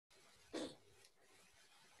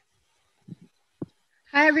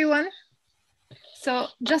Hi, everyone. So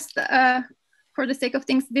just for the sake of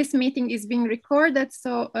things, this meeting is being recorded.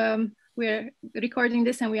 So we're recording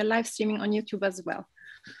this and we are live streaming on YouTube as well.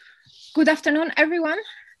 Good afternoon, everyone.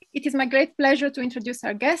 It is my great pleasure to introduce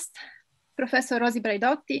our guest, Professor Rosi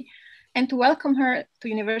Braidotti, and to welcome her to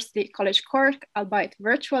University College Cork, albeit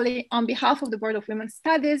virtually, on behalf of the Board of Women's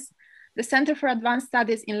Studies, the Center for Advanced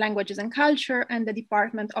Studies in Languages and Culture, and the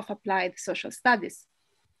Department of Applied Social Studies.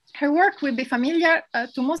 Her work will be familiar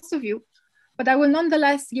to most of you, but I will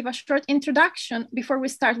nonetheless give a short introduction before we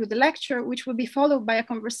start with the lecture, which will be followed by a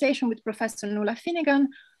conversation with Professor Nuala Finnegan,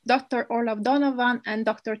 Dr. Orlov Donovan, and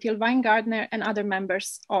Dr. Till Weingartner, and other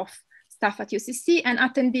members of staff at UCC, and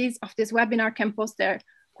attendees of this webinar can post their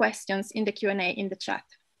questions in the Q&A in the chat.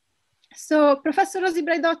 So Professor Rosi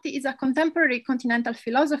Braidotti is a contemporary continental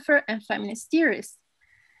philosopher and feminist theorist.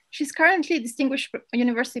 She's currently Distinguished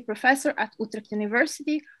University Professor at Utrecht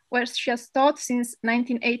University, where she has taught since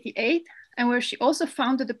 1988, and where she also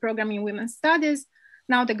founded the program in Women's Studies,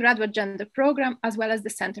 now the Graduate Gender Program, as well as the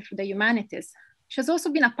Center for the Humanities. She has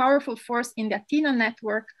also been a powerful force in the Athena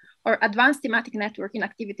Network, or Advanced Thematic Networking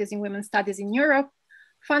Activities in Women's Studies in Europe,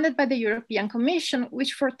 funded by the European Commission,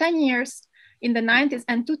 which for 10 years in the 90s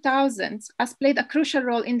and 2000s has played a crucial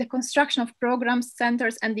role in the construction of programs,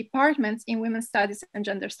 centers, and departments in women's studies and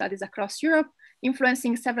gender studies across Europe,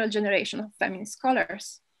 influencing several generations of feminist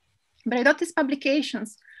scholars. Braidotti's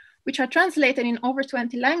publications, which are translated in over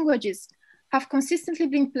 20 languages, have consistently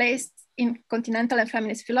been placed in continental and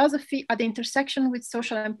feminist philosophy at the intersection with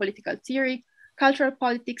social and political theory, cultural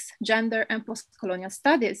politics, gender, and post-colonial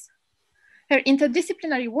studies. Her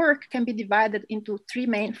interdisciplinary work can be divided into three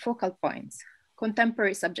main focal points: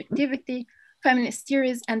 contemporary subjectivity, feminist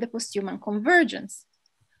theories, and the posthuman convergence.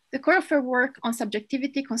 The core of her work on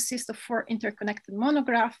subjectivity consists of 4 interconnected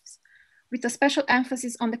monographs, with a special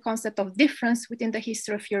emphasis on the concept of difference within the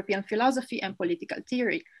history of European philosophy and political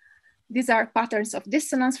theory. These are Patterns of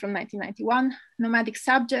Dissonance from 1991, Nomadic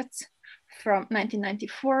Subjects from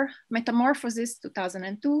 1994, Metamorphosis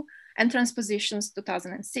 2002, and Transpositions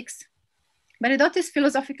 2006. Braidotti's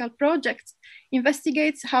philosophical project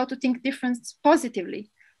investigates how to think difference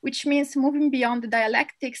positively, which means moving beyond the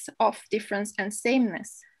dialectics of difference and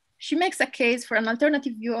sameness. She makes a case for an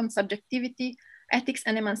alternative view on subjectivity, ethics,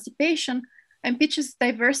 and emancipation, and pitches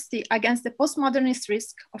diversity against the postmodernist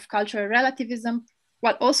risk of cultural relativism,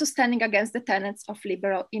 while also standing against the tenets of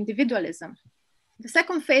liberal individualism. The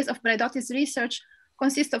second phase of Braidotti's research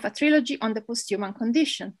consists of a trilogy on the posthuman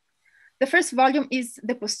condition. The first volume is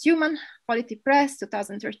The Posthuman, Polity Press,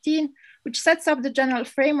 2013, which sets up the general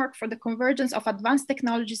framework for the convergence of advanced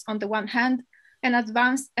technologies on the one hand and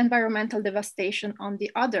advanced environmental devastation on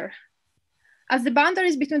the other. As the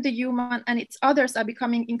boundaries between the human and its others are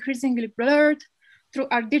becoming increasingly blurred through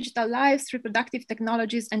our digital lives, reproductive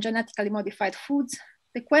technologies, and genetically modified foods,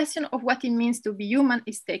 the question of what it means to be human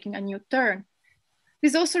is taking a new turn.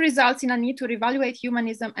 This also results in a need to reevaluate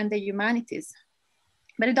humanism and the humanities.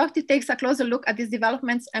 Braidotti takes a closer look at these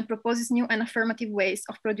developments and proposes new and affirmative ways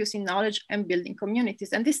of producing knowledge and building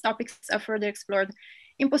communities. And these topics are further explored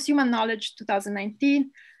in Posthuman Knowledge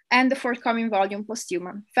 2019 and the forthcoming volume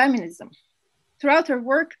Posthuman Feminism. Throughout her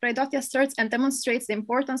work, Braidotti asserts and demonstrates the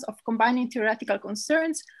importance of combining theoretical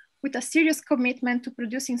concerns with a serious commitment to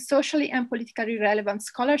producing socially and politically relevant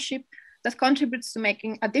scholarship that contributes to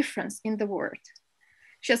making a difference in the world.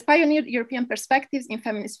 She has pioneered European perspectives in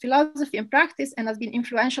feminist philosophy and practice and has been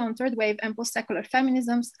influential on third wave and post-secular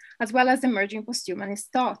feminisms, as well as emerging posthumanist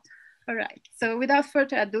thought. All right, so without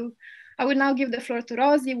further ado, I will now give the floor to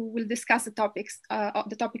Rosi, who will discuss the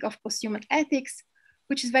topic of posthuman ethics,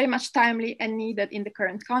 which is very much timely and needed in the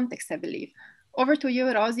current context, I believe. Over to you,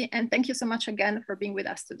 Rosi, and thank you so much again for being with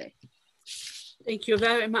us today. Thank you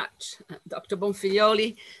very much, Dr.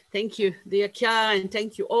 Bonfiglioli. Thank you, dear Chiara, and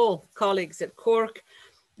thank you all colleagues at Cork.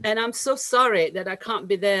 And I'm so sorry that I can't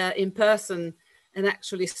be there in person and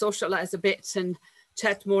actually socialize a bit and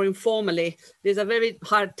chat more informally. These are very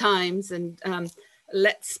hard times, and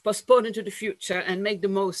let's postpone into the future and make the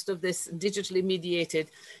most of this digitally mediated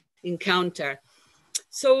encounter.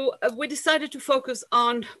 So we decided to focus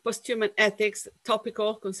on posthuman ethics,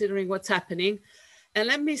 topical, considering what's happening. And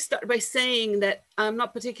let me start by saying that I'm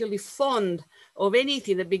not particularly fond of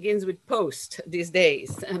anything that begins with post these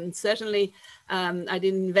days. And certainly, I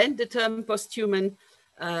didn't invent the term posthuman.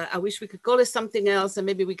 I wish we could call it something else, and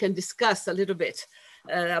maybe we can discuss a little bit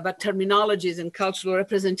about terminologies and cultural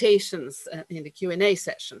representations in the Q&A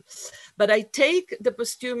session. But I take the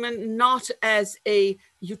posthuman not as a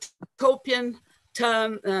utopian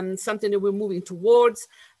term, something that we're moving towards.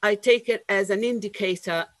 I take it as an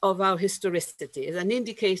indicator of our historicity, as an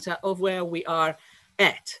indicator of where we are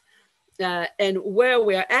at. And where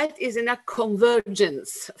we're at is in a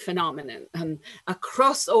convergence phenomenon, a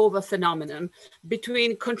crossover phenomenon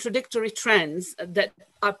between contradictory trends that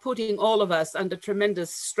are putting all of us under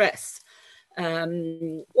tremendous stress.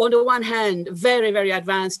 On the one hand, very, very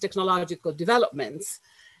advanced technological developments,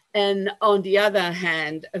 and on the other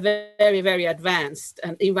hand, very, very advanced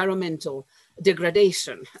environmental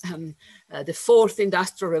degradation, the fourth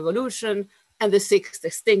industrial revolution and the sixth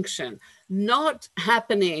extinction, not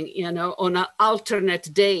happening, on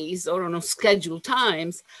alternate days or on scheduled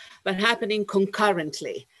times, but happening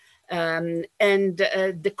concurrently. And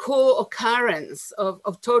the co-occurrence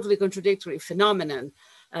of totally contradictory phenomena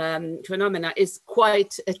is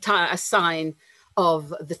quite a sign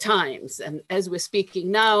of the times. And as we're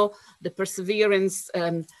speaking now, the Perseverance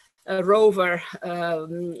rover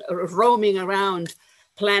roaming around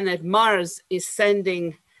planet Mars is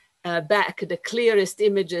sending back the clearest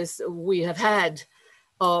images we have had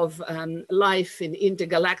of life in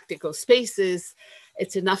intergalactical spaces.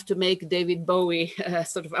 It's enough to make David Bowie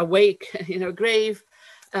sort of awake in her grave.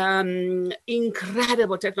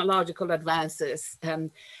 Incredible technological advances.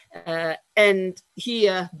 And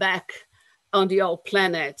here back on the old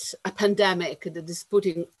planet, a pandemic that is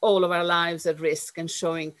putting all of our lives at risk and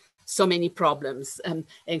showing so many problems and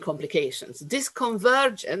complications. This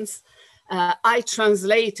convergence I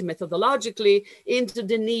translate methodologically into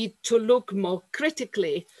the need to look more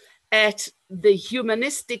critically at the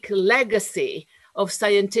humanistic legacy of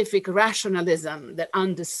scientific rationalism that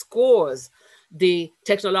underscores the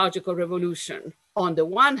technological revolution on the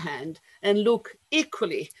one hand, and look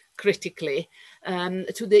equally critically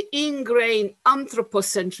to the ingrained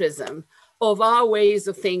anthropocentrism of our ways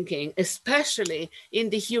of thinking, especially in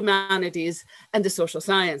the humanities and the social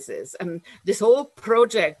sciences. And this whole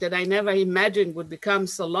project that I never imagined would become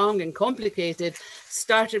so long and complicated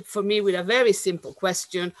started for me with a very simple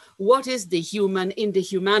question: what is the human in the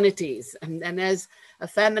humanities? And as a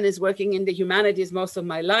feminist working in the humanities most of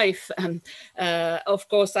my life, of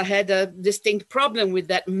course, I had a distinct problem with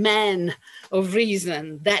that man of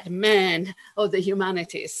reason, that man of the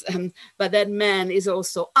humanities. But that man is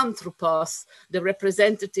also anthropos, the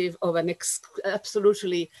representative of an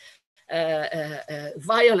absolutely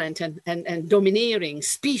violent and domineering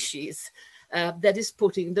species that is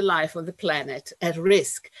putting the life of the planet at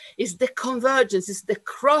risk. It's the convergence, it's the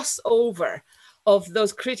crossover of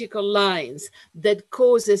those critical lines that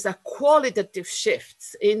causes a qualitative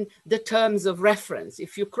shifts in the terms of reference.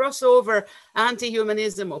 If you cross over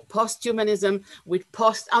anti-humanism or post-humanism with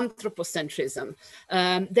post-anthropocentrism,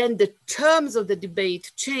 then the terms of the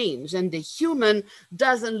debate change and the human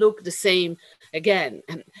doesn't look the same again.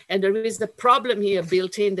 And there is a problem here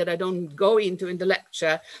built in that I don't go into in the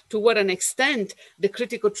lecture, to what an extent the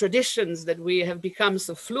critical traditions that we have become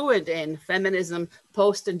so fluent in, feminism,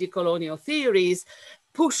 post and decolonial theories,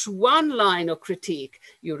 push one line of critique,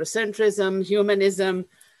 Eurocentrism, humanism,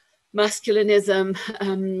 masculinism,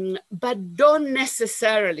 but don't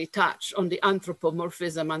necessarily touch on the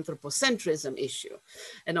anthropomorphism, anthropocentrism issue.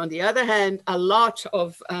 And on the other hand, a lot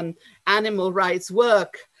of animal rights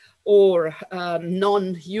work or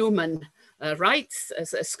non-human rights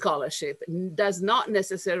as a scholarship does not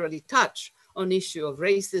necessarily touch on issue of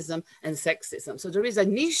racism and sexism. So there is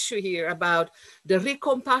an issue here about the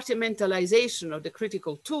recompartmentalization of the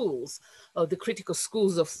critical tools, of the critical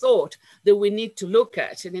schools of thought that we need to look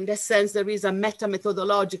at. And in that sense, there is a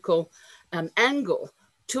meta-methodological angle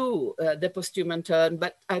to the posthuman turn,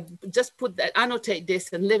 but I just annotate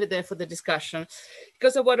this and leave it there for the discussion,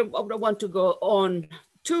 because what I want to go on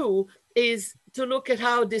to is to look at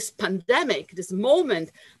how this pandemic, this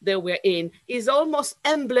moment that we're in, is almost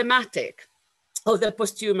emblematic of the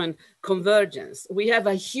posthuman convergence. We have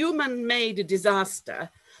a human-made disaster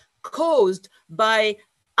caused by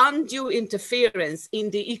undue interference in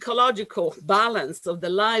the ecological balance of the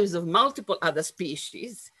lives of multiple other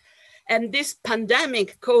species. And this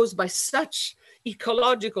pandemic caused by such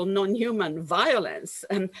ecological non-human violence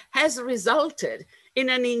has resulted in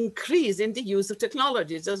an increase in the use of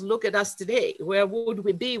technology. Just look at us today. Where would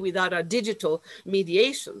we be without our digital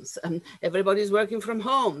mediations? Everybody's working from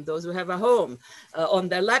home, those who have a home, on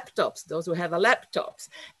their laptops, those who have laptops.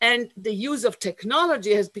 And the use of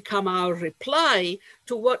technology has become our reply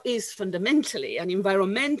to what is fundamentally an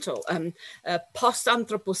environmental,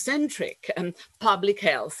 post-anthropocentric public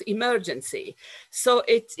health emergency. So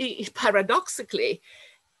it paradoxically,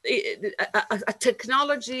 a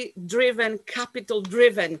technology-driven,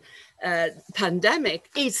 capital-driven pandemic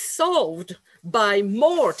is solved by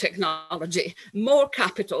more technology, more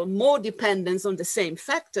capital, more dependence on the same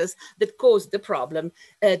factors that caused the problem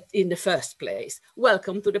in the first place.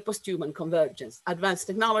 Welcome to the posthuman convergence. Advanced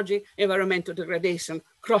technology, environmental degradation,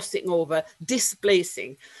 crossing over,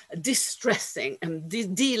 displacing, distressing, and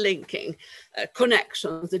delinking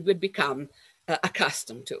connections that we've become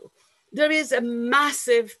accustomed to. There is a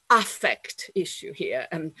massive affect issue here,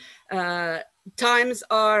 and times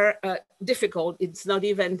are difficult. It's not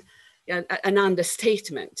even an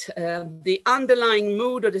understatement. The underlying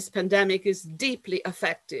mood of this pandemic is deeply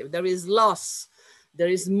affective. There is loss, there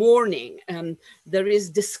is mourning, there is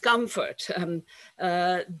discomfort,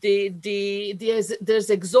 there's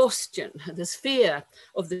exhaustion, there's fear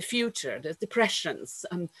of the future, there's depressions.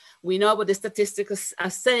 We know what the statistics are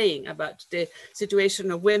saying about the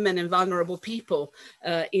situation of women and vulnerable people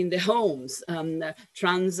in the homes,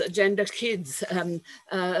 transgender kids,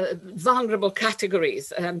 vulnerable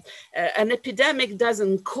categories. An epidemic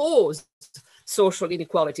doesn't cause social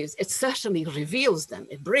inequalities, it certainly reveals them,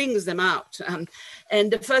 it brings them out. And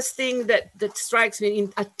the first thing that strikes me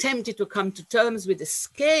in attempting to come to terms with the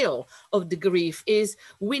scale of the grief is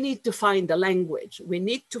we need to find a language. We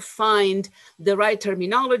need to find the right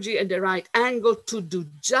terminology and the right angle to do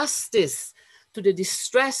justice to the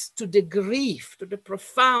distress, to the grief, to the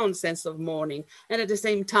profound sense of mourning, and at the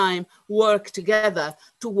same time work together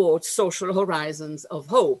towards social horizons of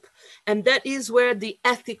hope. And that is where the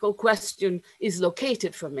ethical question is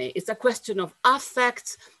located for me. It's a question of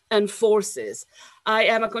affects and forces. I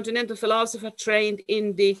am a continental philosopher trained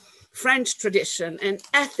in the French tradition, and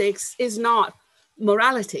ethics is not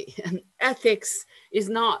morality, and ethics is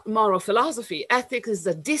not moral philosophy. Ethics is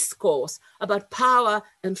a discourse about power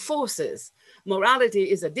and forces.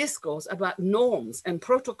 Morality is a discourse about norms and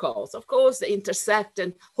protocols. Of course, they intersect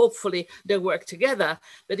and hopefully they work together.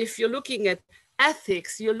 But if you're looking at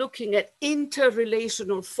ethics, you're looking at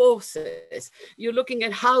interrelational forces. You're looking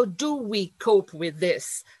at how do we cope with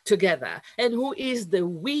this together? And who is the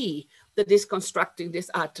we that is constructing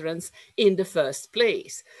this utterance in the first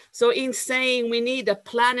place? So in saying we need a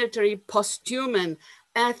planetary posthuman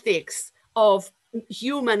ethics of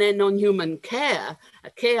human and non-human care, a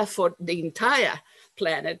care for the entire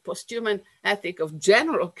planet, posthuman ethic of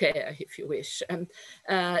general care, if you wish. And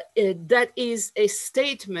that is a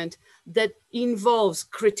statement that involves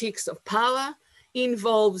critiques of power,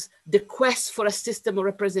 involves the quest for a system of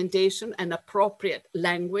representation and appropriate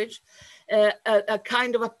language, a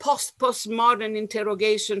kind of a postmodern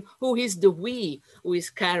interrogation, who is the we who is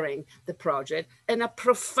carrying the project, and a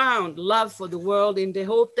profound love for the world in the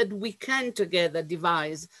hope that we can together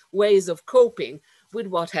devise ways of coping with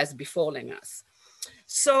what has befallen us.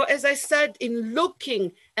 So as I said, in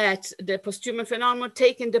looking at the posthuman phenomenon,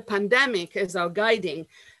 taking the pandemic as our guiding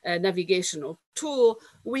navigational tool,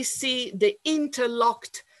 we see the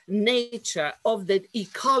interlocked nature of the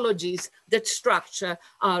ecologies that structure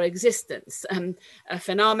our existence. A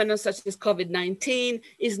phenomenon such as COVID-19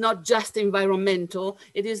 is not just environmental,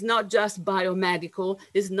 it is not just biomedical,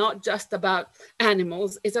 it's not just about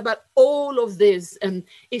animals, it's about all of these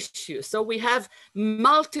issues. So we have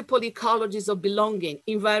multiple ecologies of belonging,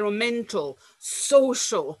 environmental,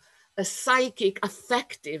 social, psychic,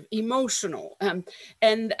 affective, emotional,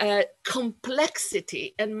 and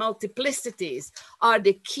complexity and multiplicities are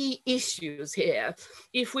the key issues here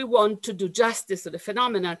if we want to do justice to the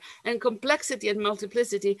phenomenon. And complexity and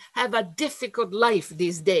multiplicity have a difficult life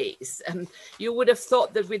these days. You would have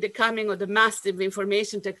thought that with the coming of the massive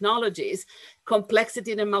information technologies,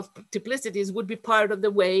 complexity and multiplicities would be part of the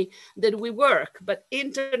way that we work. But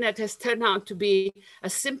internet has turned out to be a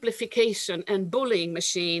simplification and bullying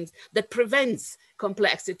machine that prevents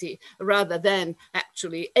complexity rather than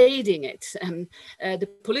actually aiding it. The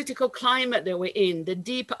political climate that we're in, the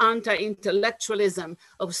deep anti-intellectualism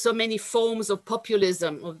of so many forms of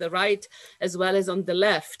populism of the right as well as on the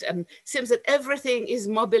left, seems that everything is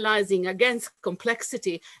mobilizing against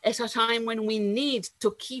complexity at a time when we need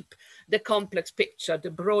to keep the complex picture,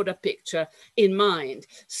 the broader picture in mind.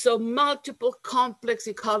 So multiple complex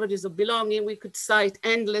ecologies of belonging, we could cite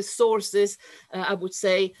endless sources, I would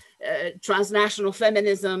say transnational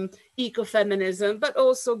feminism, ecofeminism, but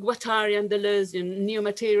also Guattarian, Deleuzian,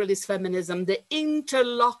 neo-materialist feminism, the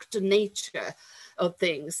interlocked nature of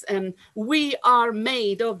things. And we are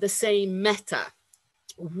made of the same matter.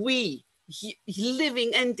 We,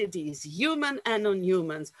 living entities, human and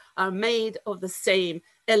non-humans, are made of the same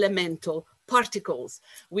elemental particles.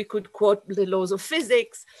 We could quote the laws of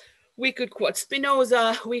physics, we could quote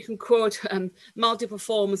Spinoza, we can quote multiple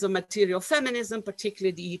forms of material feminism,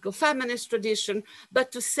 particularly the ecofeminist tradition,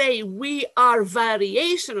 but to say we are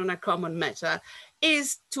variation on a common matter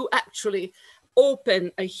is to actually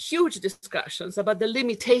open a huge discussions about the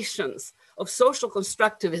limitations of social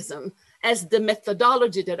constructivism as the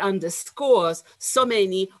methodology that underscores so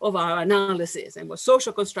many of our analyses. And what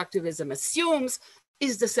social constructivism assumes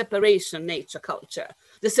is the separation nature culture,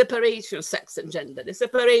 the separation of sex and gender, the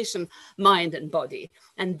separation mind and body.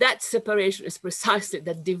 And that separation is precisely,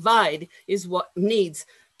 that divide is what needs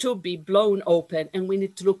to be blown open, and we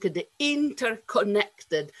need to look at the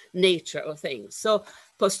interconnected nature of things. So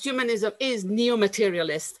posthumanism is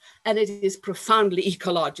neo-materialist, and it is profoundly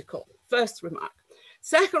ecological. First remark.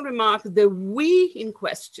 Second remark, the we in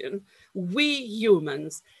question, we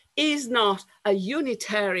humans, is not a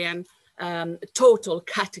unitarian total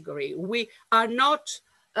category. We are not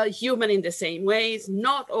human in the same ways.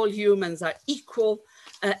 Not all humans are equal.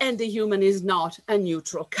 And the human is not a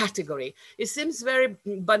neutral category. It seems very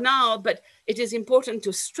banal, but it is important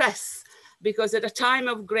to stress, because at a time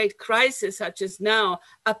of great crisis such as now,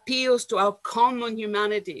 appeals to our common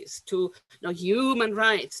humanities, to human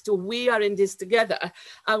rights, to we are in this together,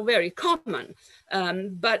 are very common.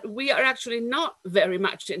 But we are actually not very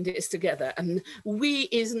much in this together. And we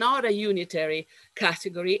is not a unitary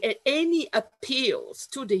category. And any appeals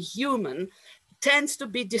to the human tends to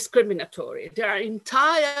be discriminatory. There are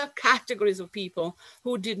entire categories of people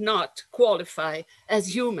who did not qualify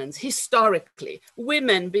as humans historically,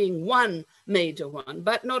 women being one major one,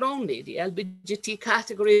 but not only. The LGBT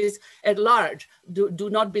categories at large do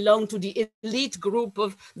not belong to the elite group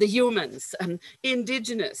of the humans.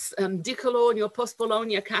 Indigenous, decolonial,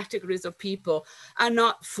 post-colonial categories of people are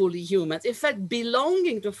not fully humans. In fact,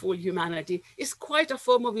 belonging to full humanity is quite a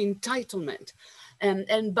form of entitlement.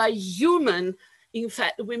 And by human, in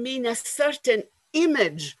fact, we mean a certain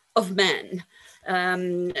image of man,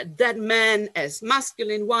 that man as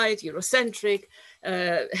masculine, white, Eurocentric,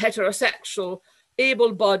 heterosexual,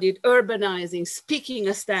 able-bodied, urbanizing, speaking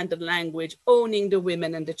a standard language, owning the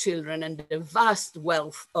women and the children and the vast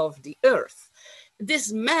wealth of the earth.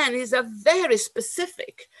 This man is a very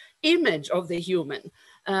specific image of the human.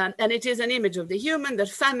 And it is an image of the human that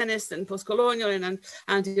feminists and post-colonial and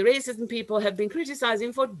anti-racism people have been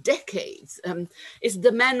criticizing for decades. It's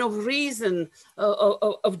the man of reason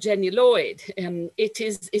of Jenny Lloyd. It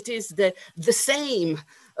is the same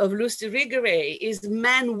of Lucy Irigaray, is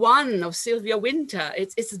man one of Sylvia Wynter.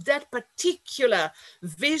 It's that particular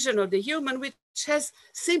vision of the human which has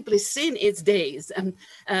simply seen its days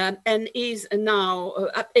and is now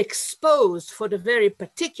exposed for the very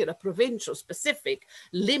particular provincial specific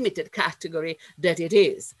limited category that it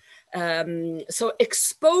is. So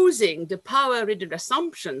exposing the power-ridden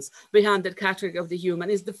assumptions behind that category of the human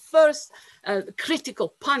is the first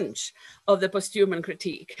critical punch of the posthuman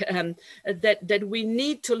critique, that we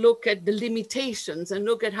need to look at the limitations and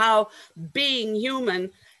look at how being human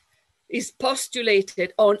is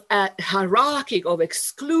postulated on a hierarchy of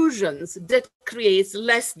exclusions that creates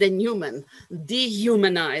less than human,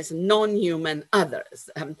 dehumanized, non-human others.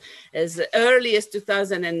 As early as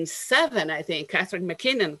 2007, I think, Catherine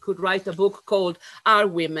McKinnon could write a book called Are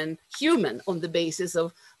Women Human? On the basis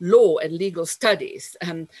of law and legal studies,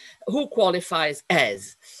 who qualifies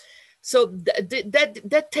as. So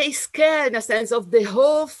that takes care, in a sense, of the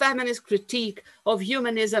whole feminist critique of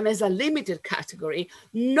humanism as a limited category,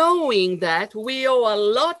 knowing that we owe a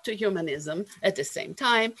lot to humanism at the same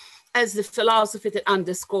time as the philosophy that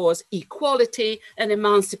underscores equality and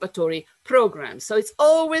emancipatory programs. So it's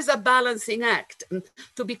always a balancing act. And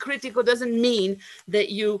to be critical doesn't mean that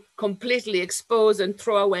you completely expose and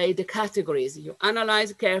throw away the categories. You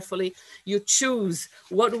analyze carefully, you choose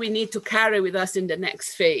what we need to carry with us in the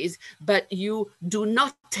next phase, but you do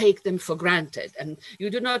not take them for granted. And you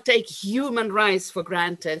do not take human rights for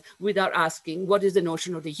granted without asking, what is the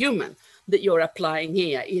notion of the human that you're applying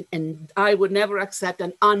here? And I would never accept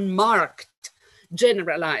an unmarked,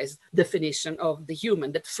 generalized definition of the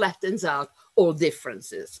human that flattens out all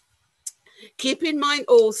differences. Keep in mind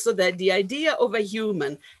also that the idea of a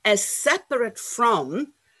human as separate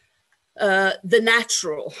from the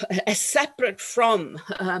natural, as separate from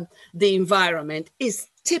the environment, is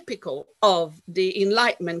typical of the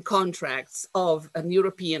Enlightenment contracts of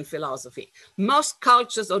European philosophy. Most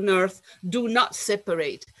cultures on earth do not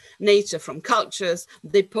separate nature from cultures.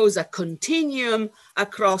 They pose a continuum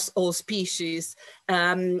across all species.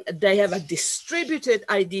 They have a distributed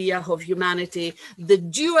idea of humanity. The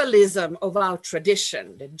dualism of our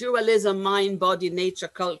tradition, the dualism, mind, body, nature,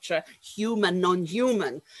 culture, human,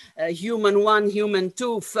 non-human, human one, human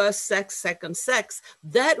two, first sex, second sex,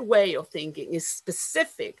 that way of thinking is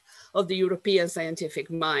specific of the European scientific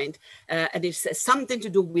mind. And it's something to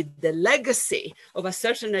do with the legacy of a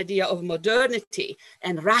certain idea of modernity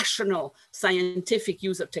and rational scientific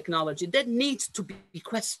use of technology that needs to be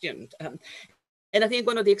questioned. And I think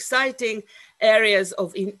one of the exciting areas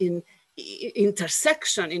of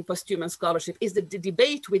intersection in posthuman scholarship is the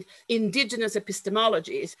debate with indigenous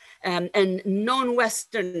epistemologies and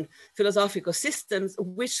non-Western philosophical systems,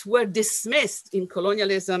 which were dismissed in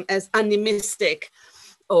colonialism as animistic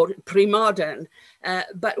or pre-modern,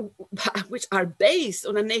 but which are based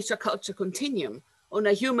on a nature-culture continuum, on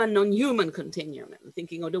a human-non-human continuum. I'm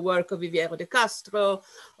thinking of the work of Viviero de Castro,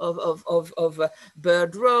 of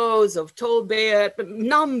Bird Rose, of Tolbert,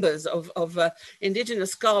 numbers of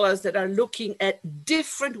indigenous scholars that are looking at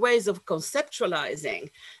different ways of conceptualizing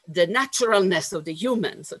the naturalness of the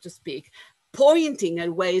human, so to speak, pointing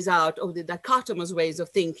at ways out of the dichotomous ways of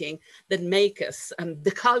thinking that make us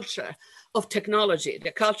the culture of technology,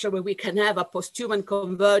 the culture where we can have a posthuman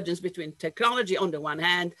convergence between technology on the one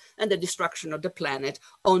hand and the destruction of the planet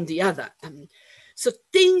on the other. So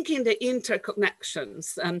thinking the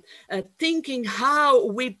interconnections, thinking how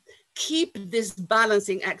we keep this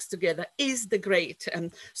balancing acts together is the great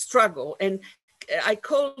struggle. And I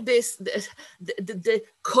call this the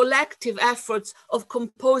collective efforts of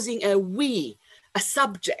composing a we, a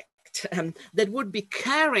subject, that would be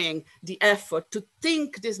carrying the effort to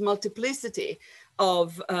think this multiplicity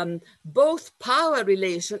of both power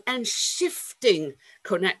relation and shifting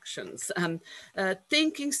connections,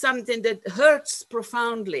 thinking something that hurts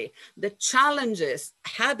profoundly, that challenges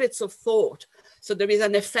habits of thought. So there is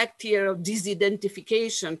an effect here of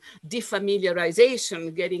disidentification,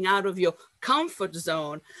 defamiliarization, getting out of your comfort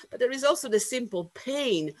zone. But there is also the simple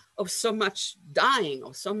pain of so much dying,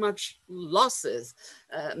 of so much losses,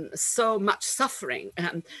 so much suffering.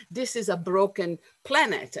 This is a broken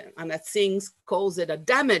planet, and that Singh calls it a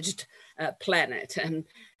damaged planet.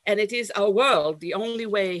 And it is our world, the only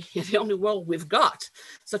world we've got.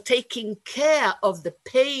 So taking care of the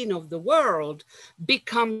pain of the world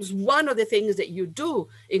becomes one of the things that you do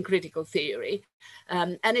in critical theory.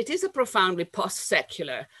 And it is a profoundly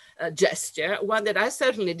post-secular gesture, one that I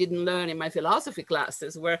certainly didn't learn in my philosophy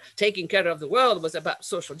classes, where taking care of the world was about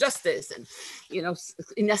social justice and, you know,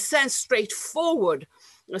 in a sense, straightforward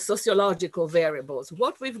sociological variables.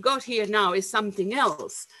 What we've got here now is something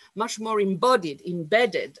else, much more embodied,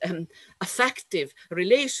 embedded, affective,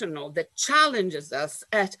 relational, that challenges us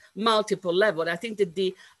at multiple levels. I think that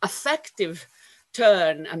the affective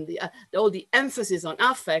turn and all the emphasis on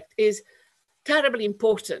affect is terribly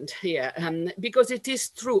important here, because it is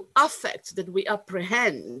through affect that we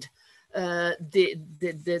apprehend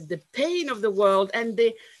the pain of the world and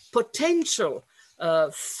the potential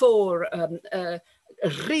for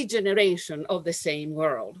regeneration of the same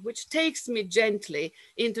world, which takes me gently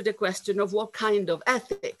into the question of what kind of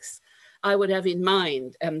ethics I would have in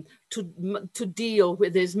mind to deal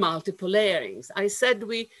with these multiple layerings. I said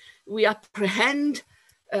we apprehend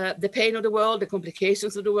the pain of the world, the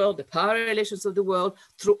complications of the world, the power relations of the world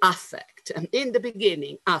through affect. And in the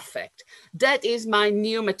beginning, affect. That is my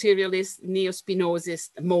neo-materialist,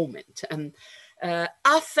 neo-Spinozist moment.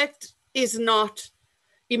 Affect is not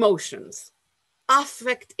emotions.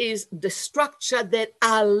 Affect is the structure that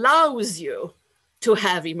allows you to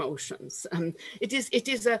have emotions. It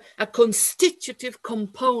is a constitutive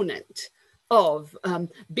component of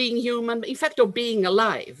being human, in fact, of being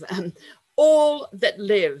alive. All that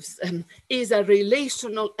lives is a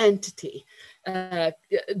relational entity,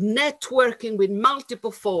 networking with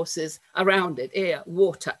multiple forces around it, air,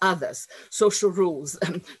 water, others, social rules,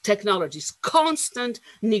 technologies, constant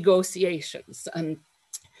negotiations.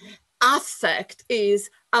 Affect is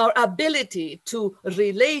our ability to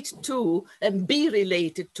relate to and be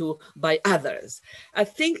related to by others. I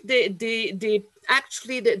think the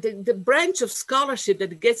branch of scholarship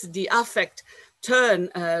that gets the affect turn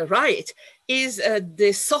right is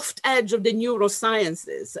the soft edge of the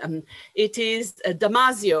neurosciences. It is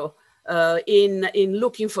Damasio in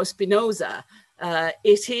Looking for Spinoza.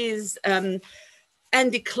 It is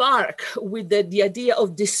Andy Clark with the idea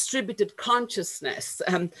of distributed consciousness,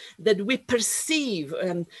 that we perceive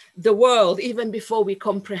the world even before we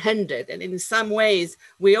comprehend it. And in some ways,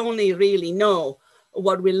 we only really know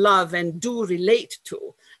what we love and do relate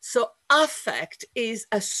to. So affect is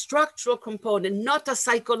a structural component, not a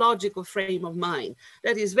psychological frame of mind.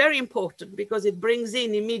 That is very important because it brings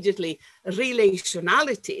in immediately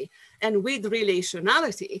relationality. And with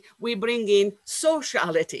relationality, we bring in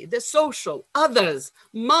sociality, the social, others,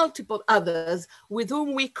 multiple others with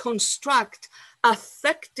whom we construct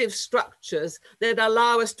affective structures that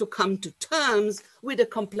allow us to come to terms with the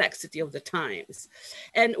complexity of the times.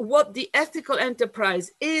 And what the ethical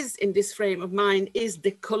enterprise is in this frame of mind is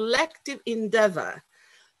the collective endeavor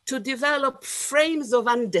to develop frames of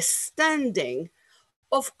understanding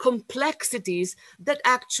of complexities that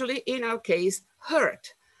actually, in our case,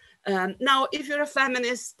 hurt. Now, if you're a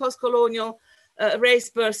feminist, post-colonial race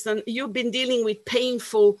person, you've been dealing with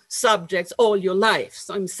painful subjects all your life.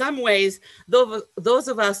 So in some ways, those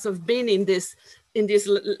of us who've been in this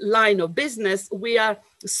line of business, we are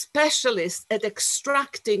specialists at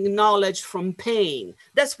extracting knowledge from pain.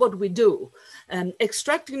 That's what we do.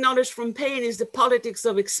 Extracting knowledge from pain is the politics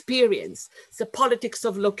of experience. It's the politics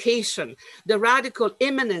of location, the radical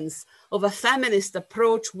immanence of a feminist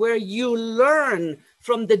approach where you learn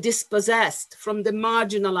from the dispossessed, from the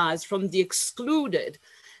marginalized, from the excluded,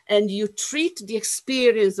 and you treat the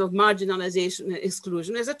experience of marginalization and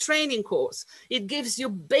exclusion as a training course. It gives you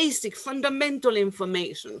basic, fundamental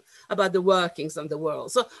information about the workings of the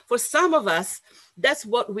world. So for some of us, that's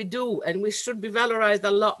what we do, and we should be valorized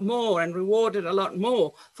a lot more and rewarded a lot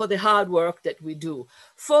more for the hard work that we do.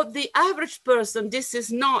 For the average person, this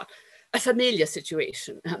is not a familiar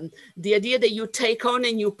situation. The idea that you take on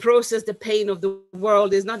and you process the pain of the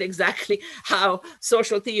world is not exactly how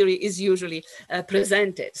social theory is usually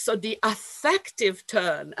presented. So the affective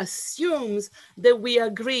turn assumes that we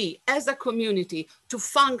agree as a community to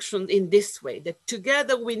function in this way, that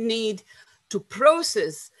together we need to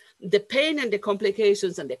process the pain and the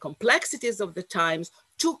complications and the complexities of the times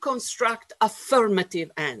to construct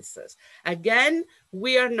affirmative answers. Again,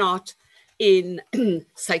 we are not in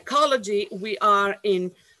psychology, we are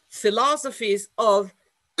in philosophies of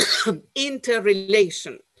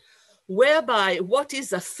interrelation, whereby what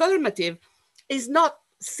is affirmative is not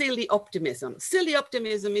silly optimism. Silly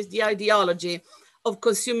optimism is the ideology of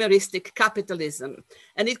consumeristic capitalism.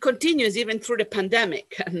 And it continues even through the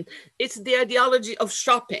pandemic. It's the ideology of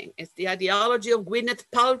shopping. It's the ideology of Gwyneth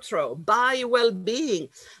Paltrow, buy well-being,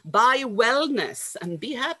 buy wellness, and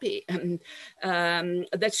be happy. And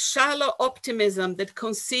that shallow optimism that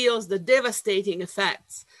conceals the devastating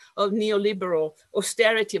effects of neoliberal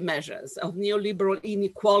austerity measures, of neoliberal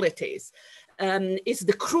inequalities. It's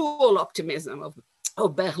the cruel optimism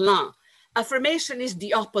of Berlin. Affirmation is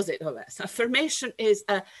the opposite of us. Affirmation is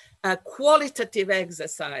a qualitative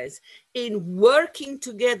exercise in working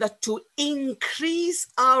together to increase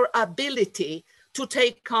our ability to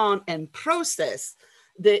take on and process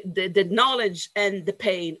the knowledge and the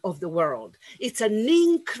pain of the world. It's an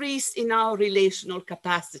increase in our relational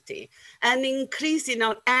capacity, an increase in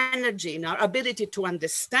our energy, in our ability to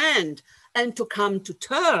understand and to come to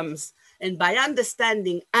terms. And by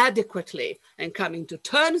understanding adequately and coming to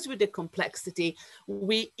terms with the complexity,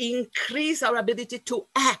 we increase our ability to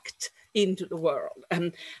act into the world.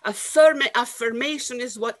 Affirmation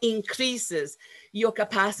is what increases your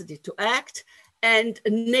capacity to act, and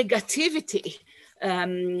negativity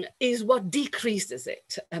is what decreases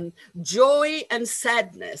it. Joy and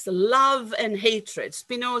sadness, love and hatred.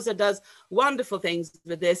 Spinoza does wonderful things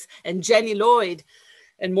with this, and Jenny Lloyd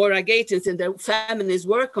and Maura Gatens in their feminist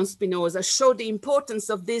work on Spinoza show the importance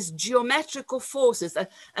of these geometrical forces.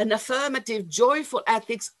 An affirmative, joyful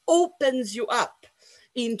ethics opens you up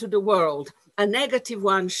into the world. A negative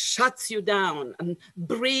one shuts you down and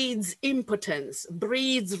breeds impotence,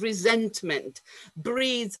 breeds resentment,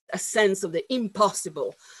 breeds a sense of the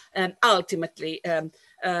impossible, and ultimately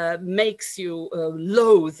makes you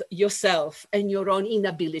loathe yourself and your own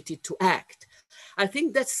inability to act. I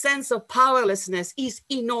think that sense of powerlessness is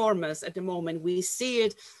enormous at the moment. We see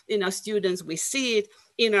it in our students, we see it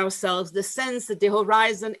in ourselves, the sense that the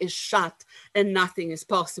horizon is shut and nothing is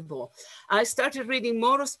possible. I started reading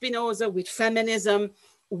more of Spinoza with feminism,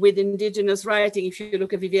 with indigenous writing. If you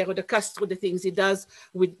look at Vivero de Castro, the things he does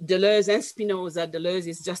with Deleuze and Spinoza, Deleuze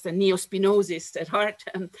is just a neo-Spinozist at heart.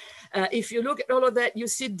 If you look at all of that, you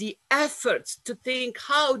see the efforts to think,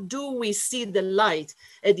 how do we see the light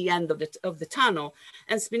at the end of the tunnel?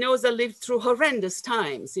 And Spinoza lived through horrendous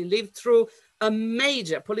times. He lived through a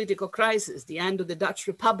major political crisis, the end of the Dutch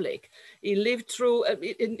Republic. He lived through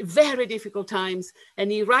very difficult times, and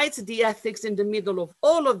he writes the ethics in the middle of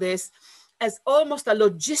all of this as almost a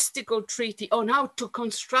logistical treaty on how to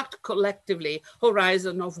construct collectively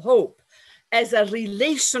horizon of hope, as a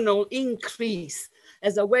relational increase,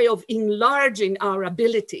 as a way of enlarging our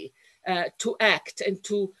ability to act and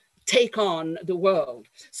to take on the world.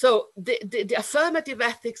 So the affirmative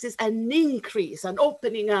ethics is an increase, an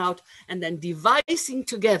opening out, and then devising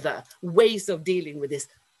together ways of dealing with this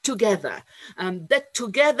together. That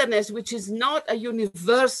togetherness, which is not a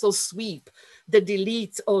universal sweep that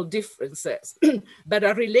deletes all differences, but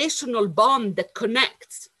a relational bond that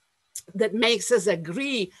connects, that makes us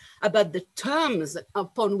agree about the terms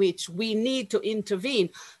upon which we need to intervene,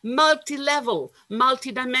 multi-level,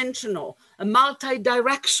 multi-dimensional,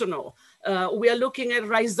 multi-directional. We are looking at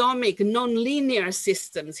rhizomic, non-linear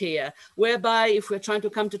systems here, whereby if we're trying to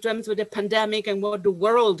come to terms with the pandemic and what the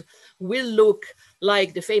world will look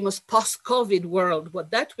like, the famous post-COVID world,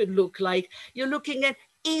 what that would look like, you're looking at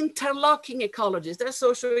interlocking ecologies. There are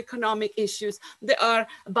socioeconomic issues, there are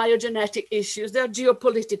biogenetic issues, there are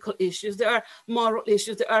geopolitical issues, there are moral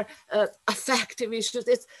issues, there are affective issues.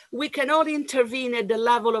 We can all intervene at the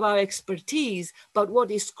level of our expertise, but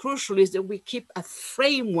what is crucial is that we keep a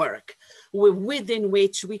framework within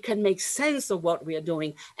which we can make sense of what we are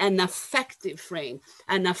doing, an effective frame,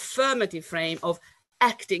 an affirmative frame of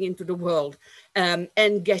acting into the world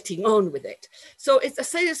and getting on with it. So it's a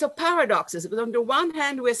series of paradoxes, because on the one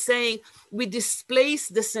hand, we're saying we displace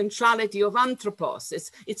the centrality of anthropos.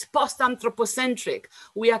 It's post-anthropocentric.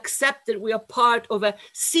 We accept that we are part of a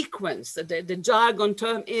sequence. The jargon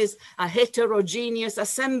term is a heterogeneous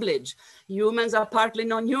assemblage. Humans are partly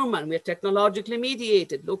non-human. We're technologically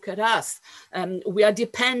mediated. Look at us. We are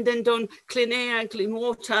dependent on clean air and clean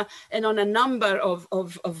water and on a number of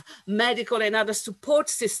medical and other support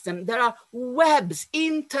systems. There are webs,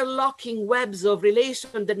 interlocking webs of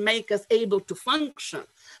relation that make us able to function.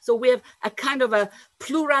 So we have a kind of a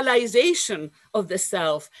pluralization of the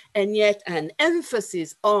self, and yet an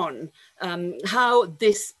emphasis on how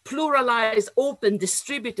this pluralized, open,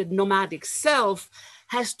 distributed nomadic self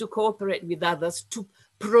has to cooperate with others to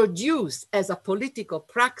produce as a political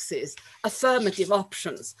praxis affirmative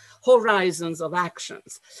options, horizons of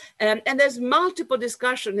actions. And there's multiple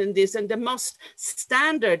discussion in this, and the most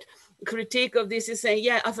standard critique of this is saying,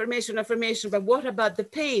 yeah, affirmation, but what about the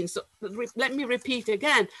pain? So let me repeat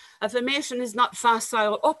again, affirmation is not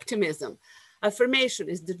facile optimism. Affirmation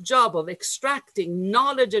is the job of extracting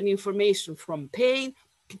knowledge and information from pain,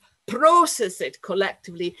 process it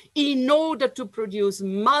collectively in order to produce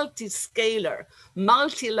multi-scalar,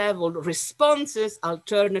 multi-level responses,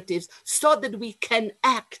 alternatives, so that we can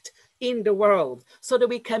act in the world, so that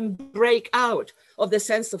we can break out of the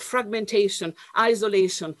sense of fragmentation,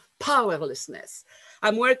 isolation, powerlessness.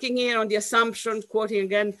 I'm working here on the assumption, quoting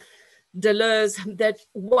again Deleuze, that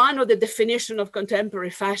one of the definitions of contemporary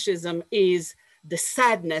fascism is the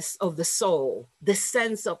sadness of the soul, the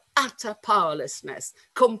sense of utter powerlessness,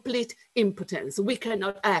 complete impotence. We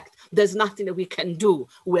cannot act. There's nothing that we can do.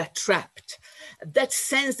 We're trapped. That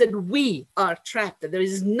sense that we are trapped, that there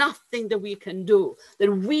is nothing that we can do,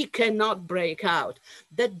 that we cannot break out.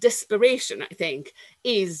 That desperation, I think,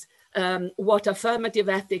 is what affirmative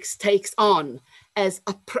ethics takes on as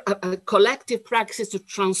a collective practice to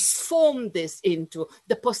transform this into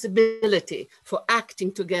the possibility for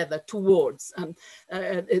acting together towards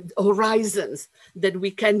horizons that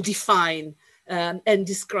we can define and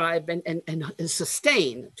describe and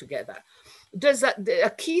sustain together.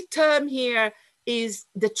 A key term here is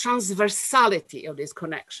the transversality of these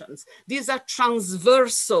connections. These are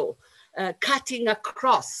transversal, cutting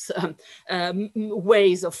across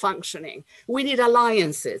ways of functioning. We need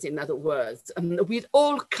alliances, in other words, with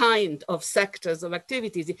all kinds of sectors of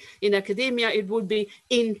activities. In academia, it would be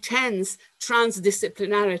intense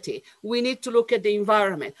transdisciplinarity. We need to look at the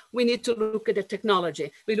environment. We need to look at the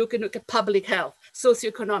technology. We look at public health,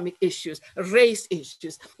 socioeconomic issues, race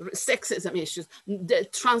issues, sexism issues, the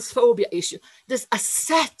transphobia issue. There's a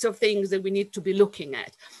set of things that we need to be looking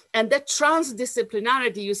at. And that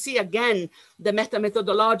transdisciplinarity, you see again, the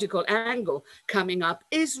meta-methodological angle coming up,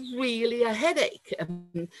 is really a headache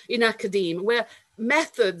in academia, where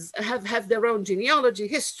methods have their own genealogy,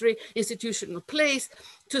 history, institutional place.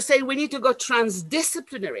 To say we need to go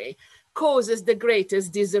transdisciplinary causes the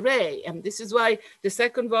greatest disarray. And this is why the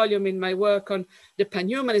second volume in my work on the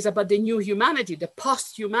panhuman is about the new humanity, the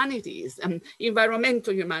post-humanities,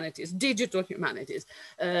 environmental humanities, digital humanities,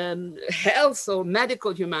 health or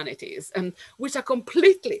medical humanities, which are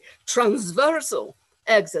completely transversal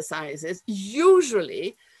exercises,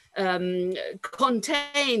 usually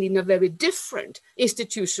contained in a very different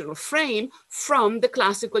institutional frame from the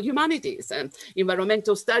classical humanities.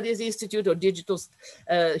 Environmental Studies Institute or Digital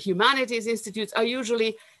Humanities Institutes are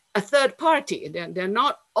usually a third party. They're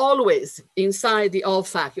not always inside the all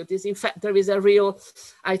faculties. In fact, there is a real,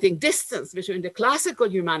 I think, distance between the classical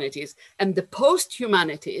humanities and the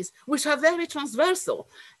post-humanities, which are very transversal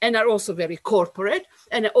and are also very corporate,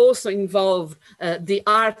 and also involve the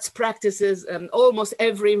arts practices. Almost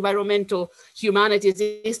every environmental humanities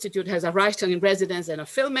institute has a writer in residence and a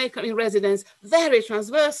filmmaker in residence, very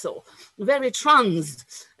transversal, very trans.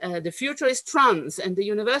 The future is trans, and the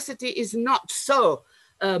university is not so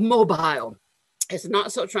mobile. It's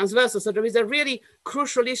not so transversal. So there is a really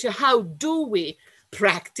crucial issue. How do we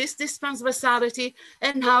practice this transversality,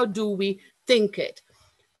 and how do we think it?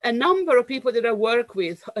 A number of people that I work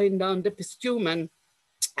with on the Posthuman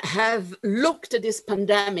have looked at this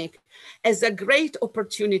pandemic as a great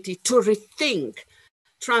opportunity to rethink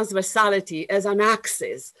transversality as an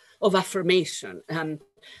axis of affirmation.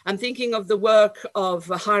 I'm thinking of the work of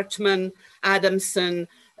Hartman, Adamson,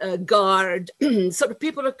 Gard, sort of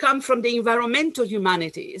people who come from the environmental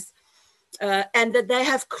humanities, and that they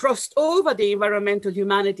have crossed over the environmental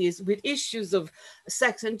humanities with issues of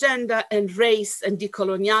sex and gender and race and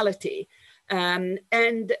decoloniality.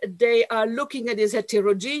 And they are looking at these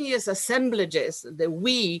heterogeneous assemblages,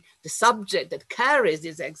 the subject that carries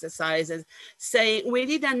these exercises, saying we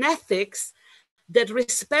need an ethics that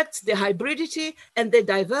respects the hybridity and the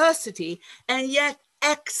diversity, and yet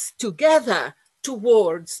acts together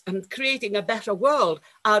towards creating a better world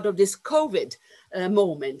out of this COVID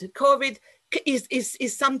moment. COVID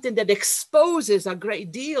is something that exposes a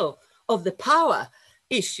great deal of the power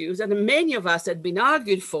issues, and many of us had been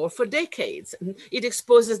argued for decades. It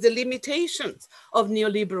exposes the limitations of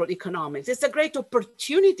neoliberal economics. It's a great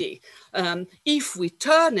opportunity if we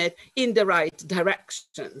turn it in the right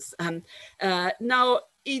directions. Now,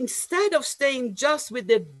 instead of staying just with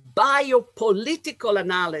the biopolitical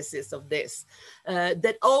analysis of this,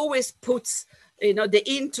 that always puts, the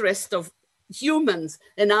interest of humans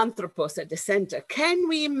and anthropos at the center, can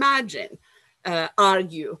we imagine,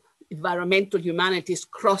 argue, environmental humanities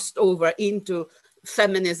crossed over into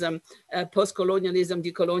feminism, post-colonialism,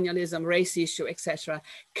 decolonialism, race issue, etc.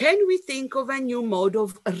 Can we think of a new mode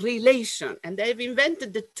of relation? And they've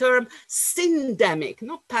invented the term syndemic,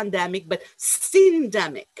 not pandemic, but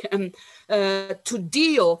syndemic, to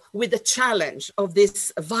deal with the challenge of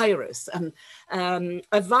this virus.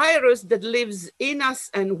 A virus that lives in us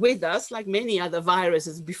and with us, like many other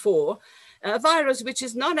viruses before, a virus which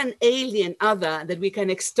is not an alien other that we can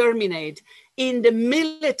exterminate in the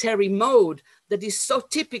military mode that is so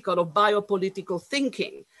typical of biopolitical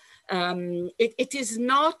thinking. It is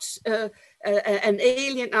not an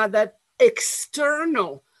alien other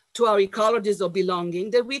external to our ecologies of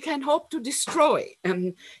belonging that we can hope to destroy.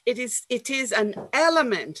 It is an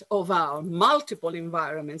element of our multiple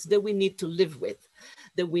environments that we need to live with,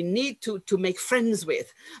 that we need to make friends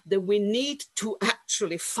with, that we need to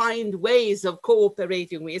actually find ways of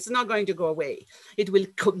cooperating with. It's not going to go away. It will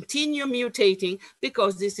continue mutating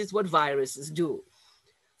because this is what viruses do.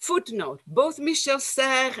 Footnote, both Michel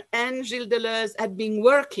Serres and Gilles Deleuze had been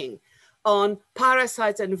working on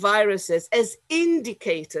parasites and viruses as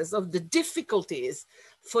indicators of the difficulties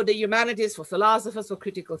for the humanities, for philosophers, for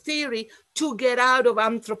critical theory, to get out of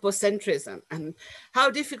anthropocentrism, and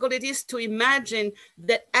how difficult it is to imagine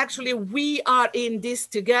that actually we are in this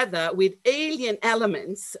together with alien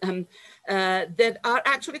elements that are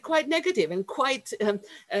actually quite negative and quite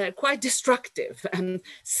destructive.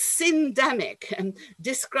 Syndemic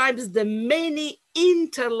describes the many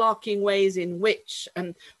interlocking ways in which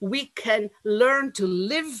we can learn to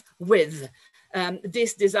live with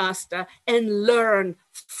this disaster and learn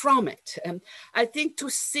from it. I think to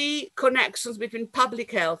see connections between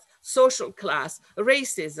public health, social class,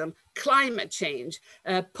 racism, climate change,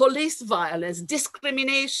 police violence,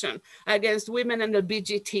 discrimination against women and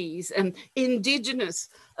LGBTs, and indigenous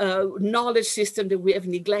knowledge system that we have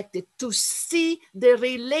neglected, to see the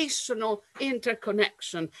relational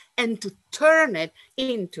interconnection and to turn it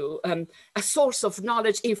into a source of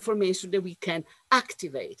knowledge, information that we can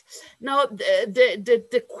activate. Now,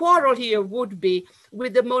 the quarrel here would be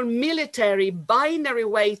with the more military, binary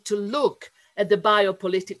way to look at the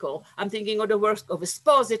biopolitical. I'm thinking of the work of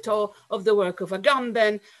Esposito, of the work of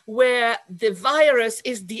Agamben, where the virus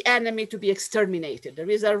is the enemy to be exterminated. There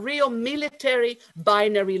is a real military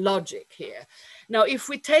binary logic here. Now, if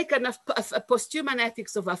we take a posthuman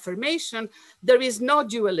ethics of affirmation, there is no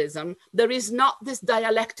dualism. There is not this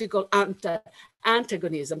dialectical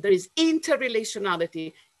antagonism. There is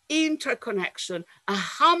interrelationality, interconnection, a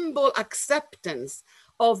humble acceptance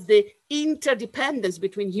of the interdependence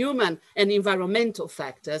between human and environmental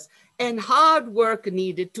factors, and hard work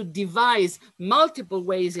needed to devise multiple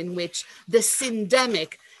ways in which the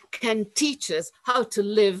syndemic can teach us how to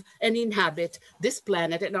live and inhabit this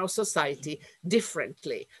planet and our society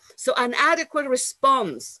differently. So an adequate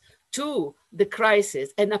response to the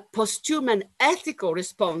crisis and a posthuman ethical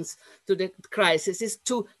response to the crisis is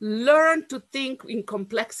to learn to think in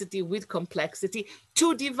complexity with complexity,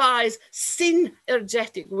 to devise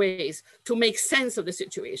synergetic ways to make sense of the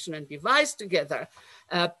situation and devise together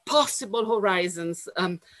possible horizons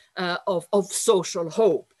of social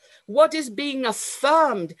hope. What is being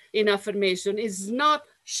affirmed in affirmation is not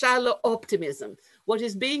shallow optimism. What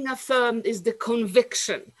is being affirmed is the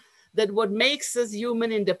conviction that what makes us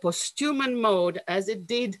human in the posthuman mode, as it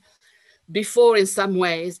did before in some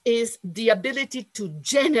ways, is the ability to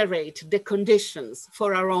generate the conditions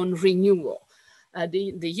for our own renewal.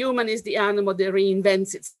 The human is the animal that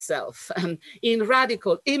reinvents itself. In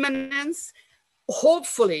radical immanence,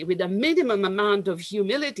 hopefully with a minimum amount of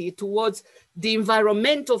humility towards the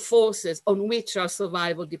environmental forces on which our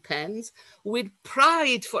survival depends, with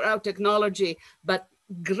pride for our technology, but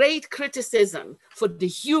great criticism for the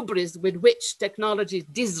hubris with which technology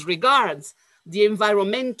disregards the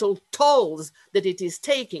environmental tolls that it is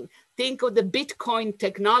taking. Think of the Bitcoin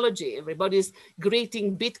technology. Everybody's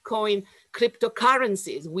greeting Bitcoin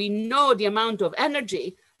cryptocurrencies. We know the amount of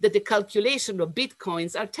energy that the calculation of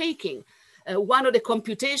Bitcoins are taking. One of the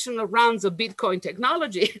computational rounds of Bitcoin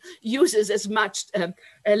technology uses as much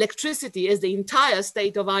electricity as the entire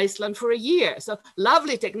state of Iceland for a year. So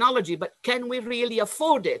lovely technology, but can we really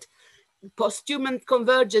afford it? Posthuman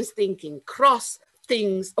convergence thinking, cross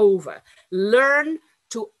things over, learn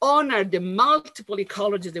to honor the multiple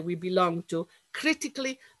ecologies that we belong to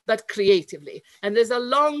critically, but creatively. And there's a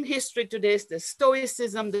long history to this. There's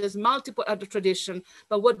Stoicism, there's multiple other traditions,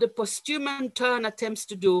 but what the posthuman turn attempts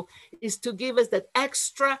to do is to give us that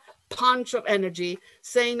extra punch of energy,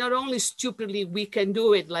 saying not only stupidly we can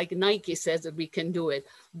do it, like Nike says that we can do it,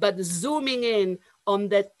 but zooming in on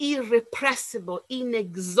that irrepressible,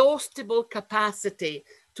 inexhaustible capacity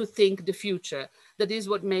to think the future. That is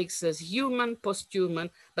what makes us human, posthuman,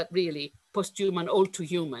 but really posthuman, all too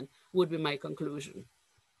human, would be my conclusion.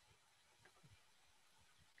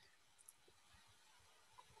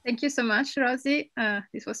 Thank you so much, Rosie.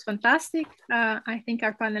 This was fantastic. I think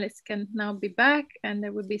our panelists can now be back and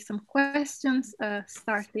there will be some questions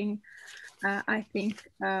starting, I think,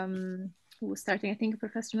 who was starting? I think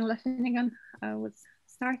Professor Nuala Finnegan was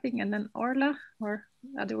starting and then Orla, or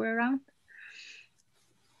the other way around.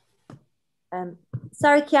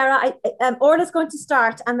 Sorry, Chiara, Orla's going to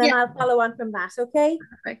start and then I'll follow on from that, okay?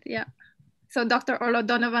 Perfect, yeah. So Dr. Orla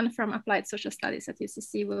Donovan from Applied Social Studies at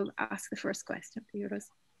UCC will ask the first question to you, Rosie.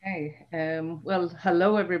 Okay, well,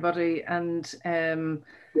 hello everybody, and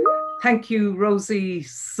thank you, Rosie,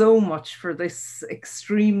 so much for this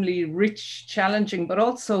extremely rich, challenging, but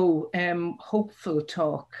also hopeful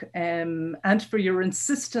talk, and for your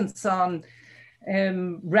insistence on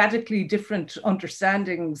radically different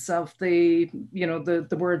understandings of the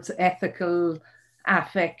words ethical,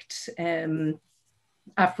 affect,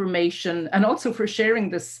 affirmation, and also for sharing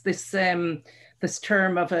this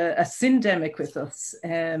term of a syndemic with us.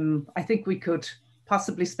 I think we could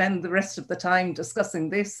possibly spend the rest of the time discussing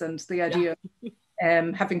this and the idea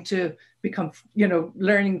of having to become,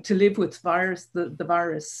 learning to live with the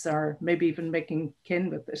virus, or maybe even making kin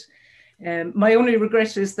with it. My only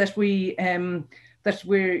regret is that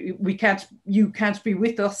you can't be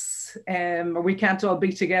with us, or we can't all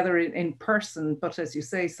be together in person. But as you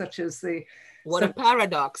say, such as the a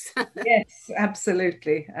paradox. Yes,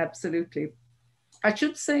 absolutely, absolutely. I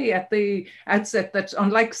should say at the outset that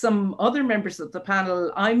unlike some other members of the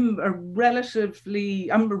panel, I'm a relative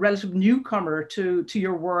newcomer to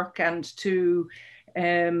your work and to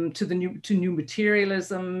new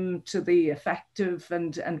materialism, to the effective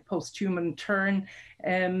and posthuman turn.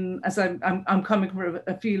 As I'm coming from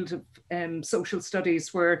a field of social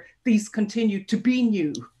studies where these continue to be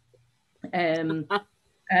new.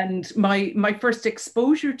 And my first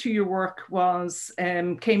exposure to your work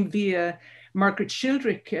came via Margaret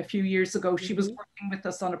Shildrick a few years ago. She was working with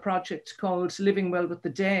us on a project called Living Well with the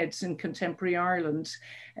Dead in contemporary Ireland.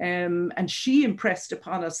 And she impressed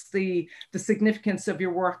upon us the significance of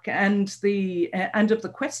your work and of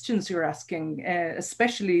the questions you're asking,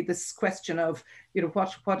 especially this question of,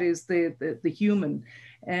 what is the human?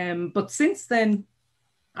 But since then,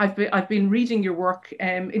 I've been reading your work,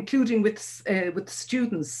 including with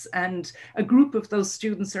students, and a group of those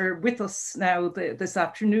students are with us now this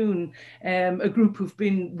afternoon. A group who've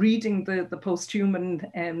been reading the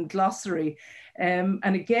posthuman glossary, And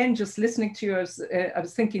again, just listening to you, I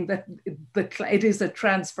was thinking that it is a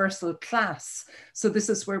transversal class. So this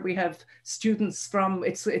is where we have students from,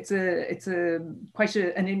 it's quite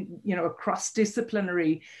a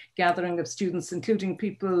cross-disciplinary gathering of students, including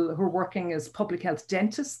people who are working as public health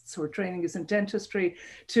dentists, who are training as in dentistry,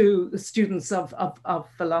 to the students of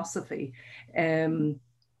philosophy.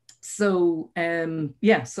 So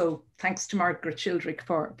thanks to Margaret Childrick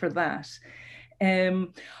for that.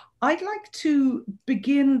 I'd like to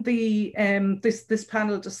begin the this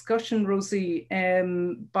panel discussion, Rosie,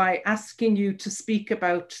 by asking you to speak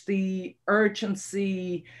about the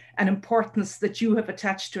urgency and importance that you have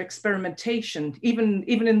attached to experimentation, even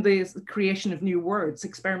in the creation of new words,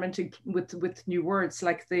 experimenting with new words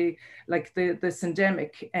like the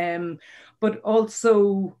syndemic, but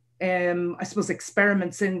also I suppose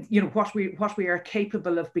experiments in what we are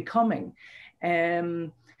capable of becoming.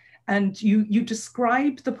 And you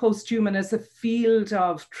describe the posthuman as a field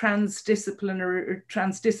of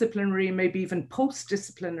transdisciplinary, maybe even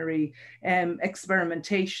post-disciplinary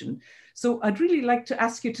experimentation. So I'd really like to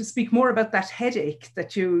ask you to speak more about that headache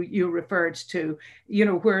that you referred to,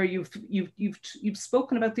 where you've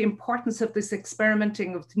spoken about the importance of this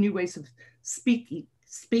experimenting of new ways of speaking,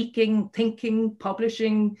 thinking,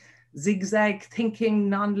 publishing, zigzag thinking,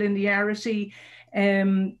 non-linearity.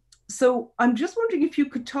 So I'm just wondering if you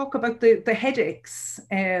could talk about the headaches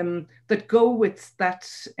that go with that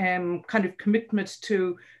kind of commitment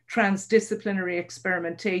to transdisciplinary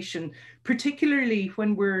experimentation, particularly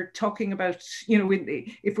when we're talking about,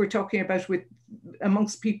 if we're talking about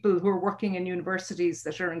amongst people who are working in universities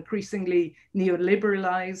that are increasingly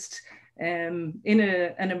neoliberalized, in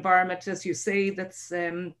an environment, as you say, that's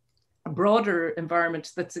a broader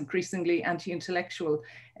environment that's increasingly anti-intellectual.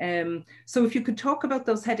 So if you could talk about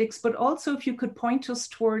those headaches, but also if you could point us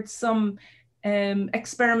towards some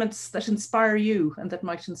experiments that inspire you and that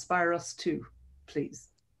might inspire us too, please.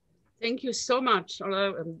 Thank you so much.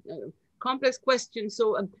 Complex question.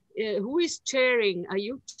 So who is chairing? Are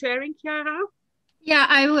you chairing, Chiara? Yeah,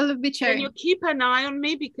 I will be chairing. Can you keep an eye on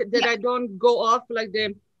me that I don't go off like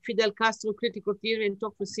the Fidel Castro critical theory and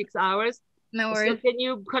talk for 6 hours? No worries. So can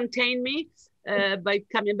you contain me by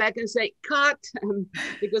coming back and say, cut,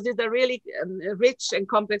 because these are really rich and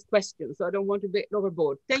complex questions. So I don't want to be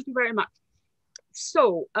overboard. Thank you very much.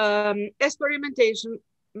 So experimentation,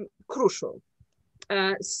 crucial.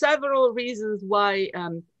 Several reasons why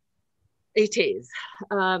it is.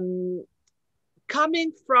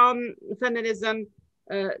 Coming from feminism,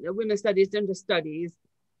 women's studies, gender studies,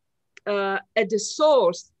 at the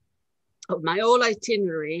source of my whole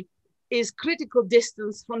itinerary is critical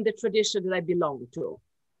distance from the tradition that I belong to.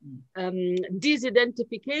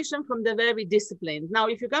 Disidentification from the very discipline. Now,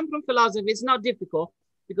 if you come from philosophy, it's not difficult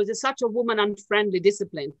because it's such a woman-unfriendly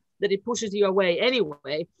discipline that it pushes you away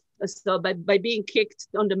anyway. So by being kicked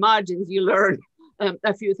on the margins, you learn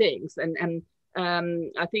a few things. And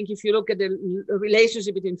I think if you look at the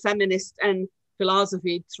relationship between feminist and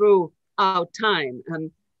philosophy throughout time,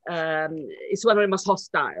 it's one of the most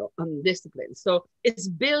hostile disciplines. So it's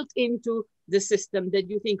built into the system that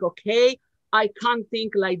you think, okay, I can't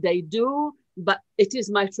think like they do, but it is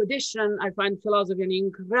my tradition. I find philosophy an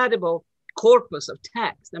incredible corpus of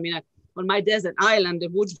text. I mean, on my desert island, there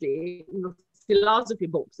would be philosophy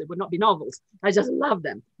books. It would not be novels. I just love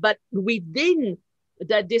them. But within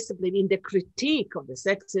that discipline, in the critique of the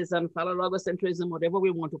sexism, phallologocentrism, whatever we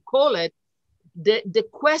want to call it, the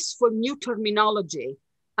quest for new terminology,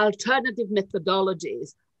 alternative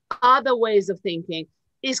methodologies, other ways of thinking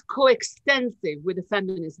is coextensive with the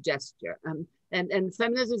feminist gesture. And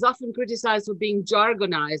feminism is often criticized for being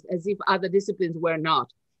jargonized as if other disciplines were not.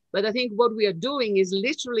 But I think what we are doing is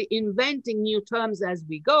literally inventing new terms as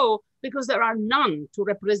we go because there are none to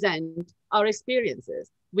represent our experiences.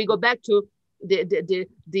 We go back to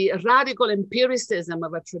the radical empiricism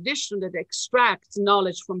of a tradition that extracts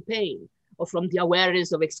knowledge from pain or from the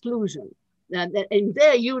awareness of exclusion. And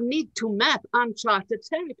there you need to map uncharted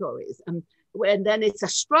territories. And then it's a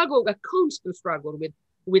struggle, a constant struggle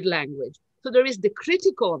with language. So there is the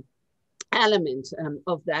critical element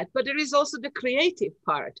of that, but there is also the creative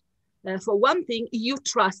part. For one thing, you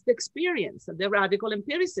trust experience, the radical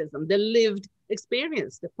empiricism, the lived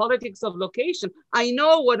experience, the politics of location. I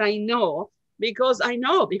know what I know because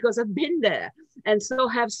I've been there. And so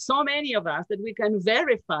have so many of us that we can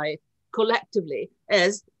verify collectively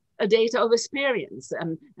as a data of experience,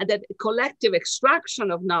 and that collective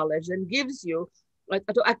extraction of knowledge then gives you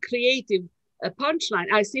a creative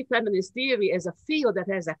punchline. I see feminist theory as a field that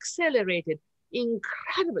has accelerated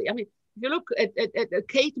incredibly. I mean, if you look at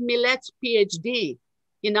Kate Millett's PhD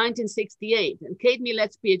in 1968. And Kate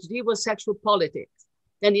Millett's PhD was sexual politics.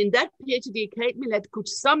 And in that PhD, Kate Millett could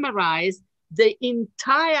summarize the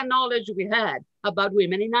entire knowledge we had about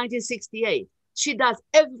women in 1968. She does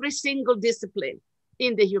every single discipline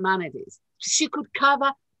in the humanities. She could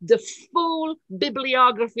cover the full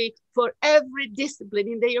bibliography for every discipline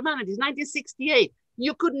in the humanities. 1968,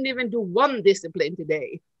 you couldn't even do one discipline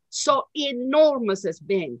today. So enormous has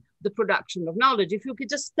been the production of knowledge. If you could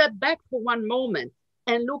just step back for one moment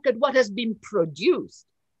and look at what has been produced,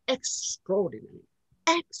 extraordinary,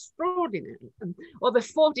 over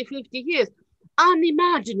 40, 50 years,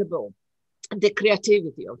 unimaginable, the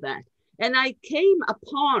creativity of that. And I came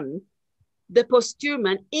upon the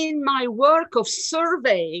Posthuman in my work of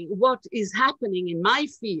surveying what is happening in my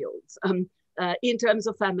fields in terms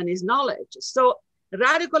of feminist knowledge. So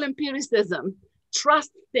radical empiricism,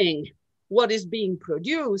 trusting what is being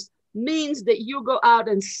produced, means that you go out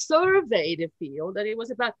and survey the field. And it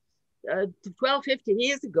was about 12, 15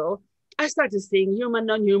 years ago, I started seeing human,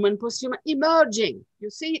 non-human, posthuman emerging. You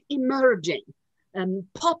see it emerging and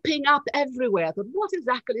popping up everywhere. I thought, what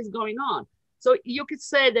exactly is going on? So you could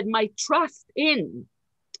say that my trust in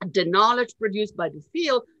the knowledge produced by the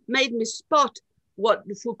field made me spot what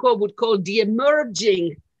Foucault would call the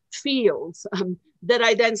emerging fields that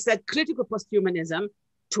I then said critical posthumanism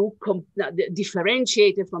to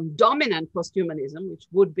differentiate it from dominant posthumanism, which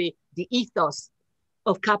would be the ethos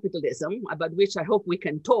of capitalism, about which I hope we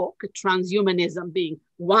can talk, transhumanism being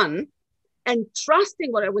one, and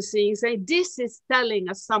trusting what I was seeing, saying this is telling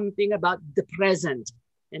us something about the present.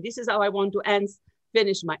 And this is how I want to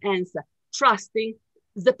finish my answer. Trusting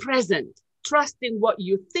the present, trusting what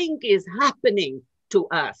you think is happening to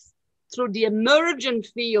us through the emergent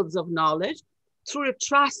fields of knowledge, through a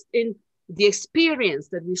trust in the experience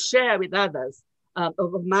that we share with others of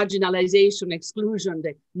marginalization, exclusion,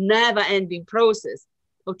 the never-ending process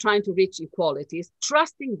of trying to reach equalities,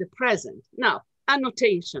 trusting the present. Now,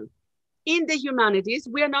 annotation. In the humanities,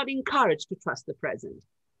 we are not encouraged to trust the present.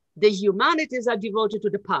 The humanities are devoted to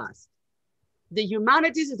the past. The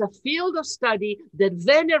humanities is a field of study that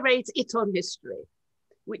venerates its own history.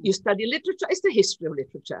 You study literature, it's the history of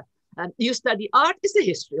literature. You study art, it's the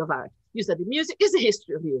history of art. You study music, it's the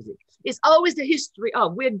history of music. It's always the history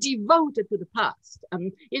of, we're devoted to the past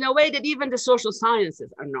in a way that even the social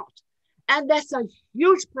sciences are not. And that's a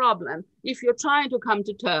huge problem if you're trying to come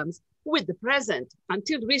to terms with the present.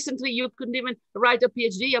 Until recently, you couldn't even write a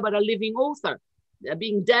PhD about a living author.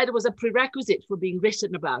 Being dead was a prerequisite for being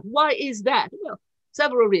written about. Why is that? Well,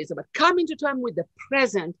 several reasons, but coming to terms with the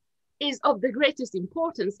present is of the greatest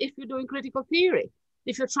importance if you're doing critical theory.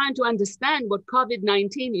 If you're trying to understand what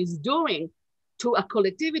COVID-19 is doing to a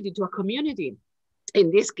collectivity, to a community,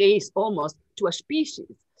 in this case, almost to a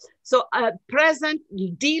species. So present,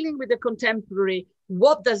 dealing with the contemporary,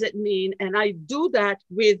 what does it mean? And I do that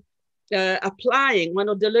with applying one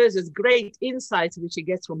of Deleuze's great insights, which he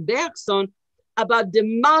gets from Bergson, about the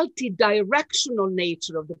multi-directional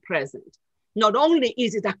nature of the present. Not only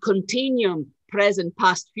is it a continuum, present,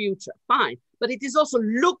 past, future, fine, but it is also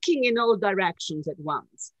looking in all directions at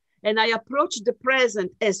once. And I approach the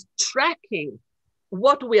present as tracking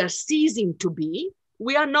what we are ceasing to be.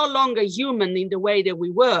 We are no longer human in the way that we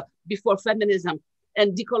were before feminism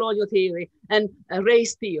and decolonial theory and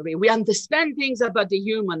race theory. We understand things about the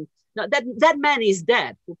human. Now, that man is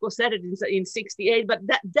dead. Foucault said it in 68, but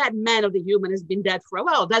that man of the human has been dead for a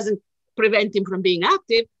while. Doesn't prevent him from being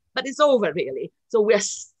active, but it's over really. So we're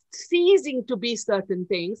ceasing to be certain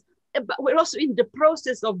things, but we're also in the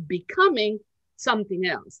process of becoming something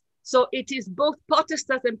else. So it is both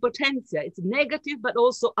potestas and potentia. It's negative, but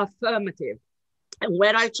also affirmative. And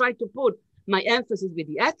where I try to put my emphasis with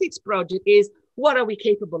the ethics project is, what are we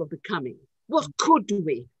capable of becoming? What could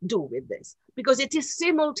we do with this? Because it is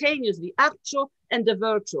simultaneously actual and the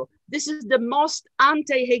virtual. This is the most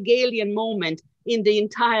anti-Hegelian moment in the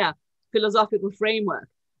entire philosophical framework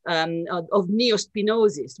of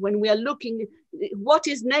neo-Spinozis. When we are looking, what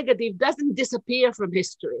is negative doesn't disappear from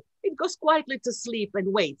history. It goes quietly to sleep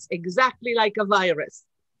and waits, exactly like a virus,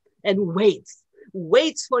 and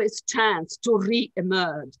waits for its chance to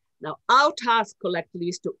re-emerge. Now, our task collectively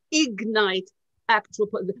is to ignite actual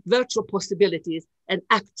virtual possibilities and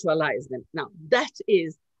actualize them. Now, that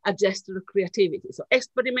is a gesture of creativity. So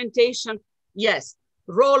experimentation, yes,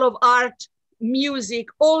 role of art, music,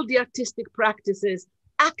 all the artistic practices,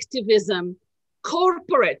 activism,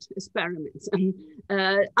 corporate experiments. I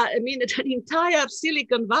mean, the entire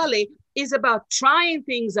Silicon Valley is about trying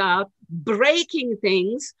things out, breaking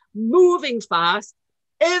things, moving fast.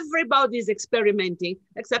 Everybody's experimenting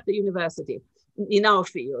except the university in our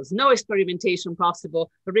fields. No experimentation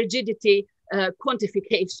possible, rigidity,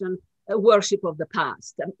 quantification, worship of the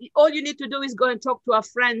past. All you need to do is go and talk to our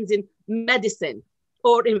friends in medicine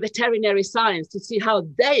or in veterinary science to see how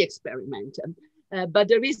they experiment. But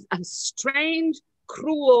there is a strange,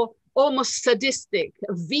 cruel, almost sadistic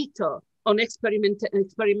veto on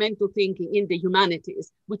experimental thinking in the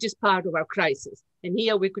humanities, which is part of our crisis. And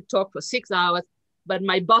here we could talk for 6 hours, but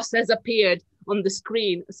my boss has appeared on the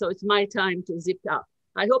screen, so it's my time to zip up.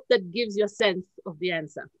 I hope that gives you a sense of the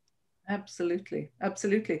answer. Absolutely,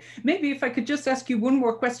 absolutely. Maybe if I could just ask you one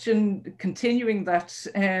more question, continuing that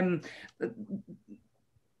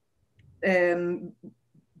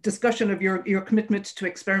discussion of your commitment to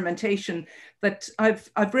experimentation, that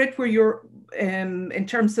I've read where you're in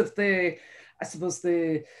terms of the, I suppose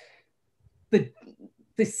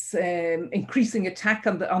this increasing attack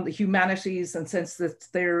on the humanities and sense that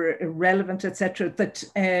they're irrelevant, etc. That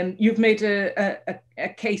you've made a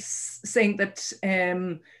case saying that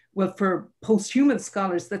well, for posthuman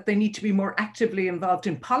scholars, that they need to be more actively involved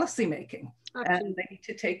in policy making, and they need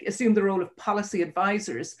to assume the role of policy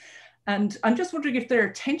advisors. And I'm just wondering if there are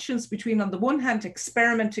tensions between, on the one hand,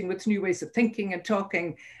 experimenting with new ways of thinking and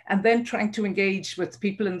talking, and then trying to engage with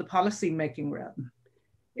people in the policy making realm.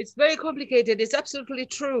 It's very complicated. It's absolutely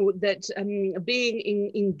true that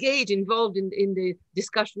being engaged, involved in the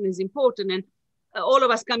discussion is important. And all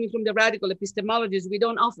of us coming from the radical epistemologies, we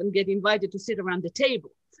don't often get invited to sit around the table.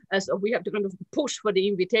 So we have to kind of push for the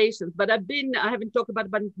invitations. But I haven't talked about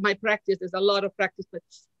my practice. There's a lot of practice, but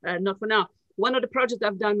not for now. One of the projects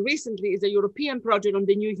I've done recently is a European project on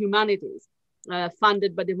the new humanities,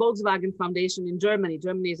 funded by the Volkswagen Foundation in Germany.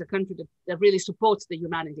 Germany is a country that really supports the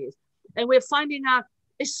humanities. And we're finding out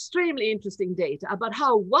extremely interesting data about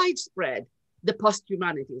how widespread the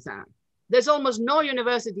post-humanities are. There's almost no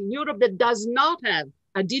university in Europe that does not have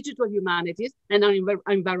a digital humanities and an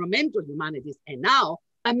environmental humanities, and now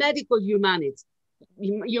a medical humanities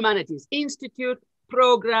institute,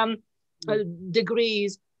 program,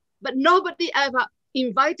 degrees, but nobody ever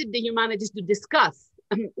invited the humanities to discuss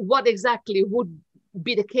what exactly would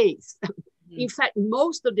be the case. In fact,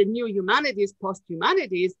 most of the new humanities,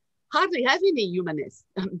 post-humanities, hardly have any humanists.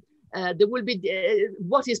 There will be,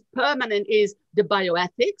 what is permanent is the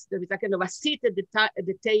bioethics. There is a kind of a seat at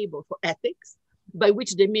the table for ethics, by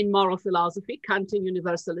which they mean moral philosophy, Kantian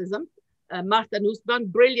universalism. Martha Nussbaum,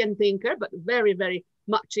 brilliant thinker, but very, very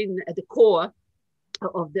much at the core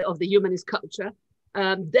of the humanist culture.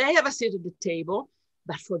 They have a seat at the table,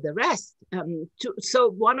 but for the rest, so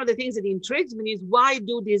one of the things that intrigues me is, why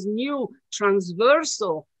do this new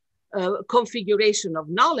transversal configuration of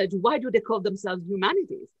knowledge, why do they call themselves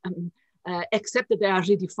humanities? Except that they are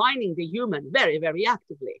redefining the human very, very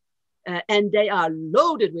actively. And they are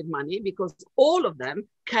loaded with money because all of them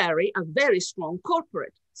carry a very strong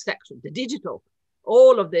corporate section, the digital,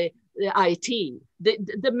 all of the IT,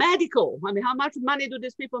 the medical. I mean, how much money do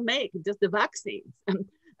these people make? Just the vaccines.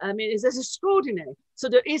 I mean, it's just extraordinary. So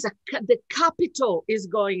there is the capital is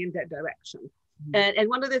going in that direction. And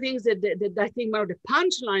one of the things that I think one of the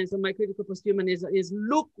punchlines of my critical posthumanism is,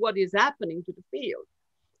 look what is happening to the field.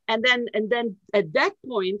 And then at that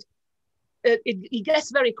point, it gets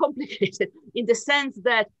very complicated in the sense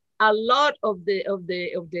that a lot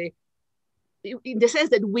in the sense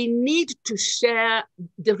that we need to share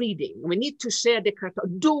the reading. We need to share the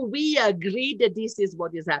cartography. Do we agree that this is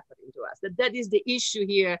what is happening to us? That is the issue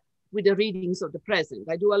here with the readings of the present.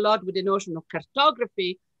 I do a lot with the notion of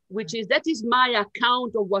cartography, which is, that is my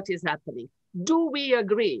account of what is happening. Do we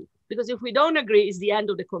agree? Because if we don't agree, it's the end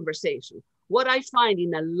of the conversation. What I find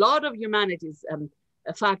in a lot of humanities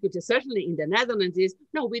faculties, certainly in the Netherlands, is,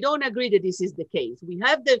 no, we don't agree that this is the case. We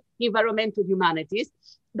have the environmental humanities,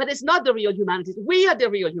 but it's not the real humanities. We are the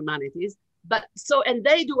real humanities. But so, and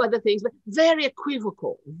they do other things, but very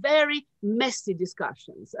equivocal, very messy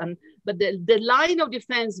discussions. But the line of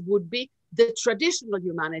defense would be the traditional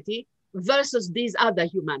humanity versus these other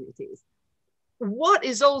humanities. What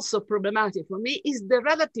is also problematic for me is the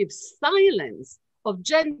relative silence of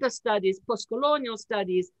gender studies, post-colonial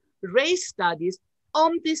studies, race studies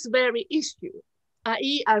on this very issue,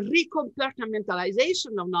 i.e. a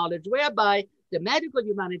recompartmentalization of knowledge, whereby the medical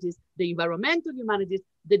humanities, the environmental humanities,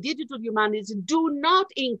 the digital humanities do not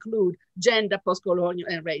include gender, post-colonial,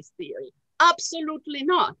 and race theory. Absolutely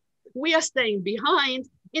not. We are staying behind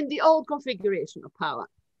in the old configuration of power,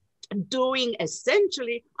 doing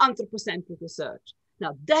essentially anthropocentric research.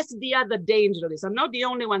 Now, that's the other danger of this. I'm not the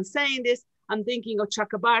only one saying this. I'm thinking of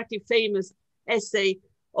Chakrabarty's famous essay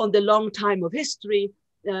on the long time of history.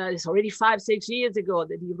 It's already 5-6 years ago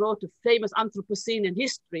that he wrote a famous Anthropocene and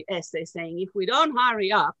history essay saying, if we don't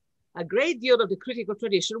hurry up, a great deal of the critical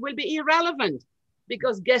tradition will be irrelevant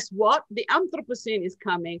because guess what? The Anthropocene is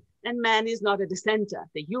coming and man is not at the center.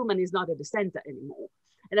 The human is not at the center anymore.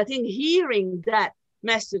 And I think hearing that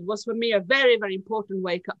message was for me a very, very important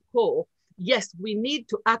wake-up call. Yes, we need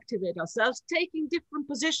to activate ourselves, taking different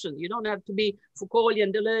positions. You don't have to be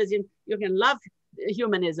Foucaultian, Deleuzian. You can love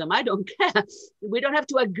humanism. I don't care. We don't have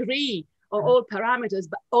to agree on all parameters,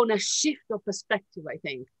 but on a shift of perspective, I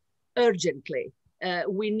think, urgently.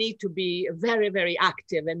 We need to be very, very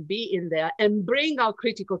active and be in there and bring our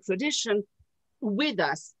critical tradition with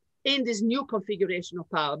us in this new configuration of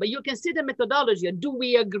power. But you can see the methodology. Do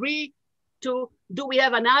we agree? Do we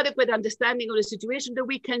have an adequate understanding of the situation that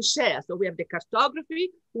we can share? So we have the cartography,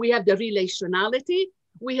 we have the relationality,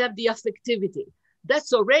 we have the affectivity.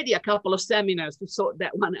 That's already a couple of seminars to sort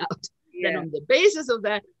that one out. Yeah. Then on the basis of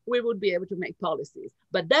that, we would be able to make policies.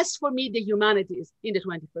 But that's for me, the humanities in the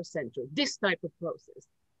 21st century, this type of process.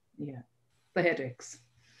 Yeah, the headaches.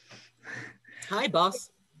 Hi,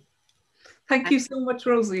 boss. Thank you so much,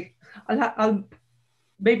 Rosie. I'll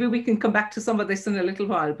maybe we can come back to some of this in a little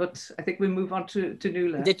while, but I think we'll move on to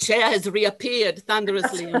Nuala. The chair has reappeared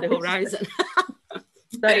thunderously on the horizon.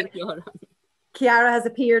 Thank you. Chiara has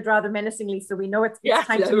appeared rather menacingly, so we know it's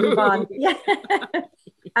time to move on. Yeah.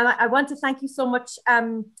 And I want to thank you so much,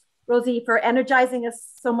 Rosie, for energizing us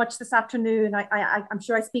so much this afternoon. I'm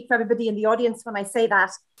sure I speak for everybody in the audience when I say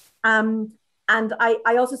that. And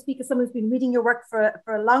I also speak as someone who's been reading your work for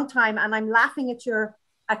a long time, and I'm laughing at your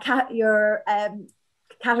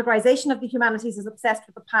categorization of the humanities as obsessed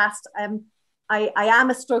with the past. I am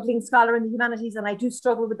a struggling scholar in the humanities, and I do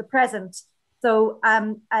struggle with the present. So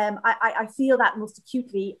I feel that most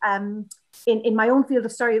acutely in my own field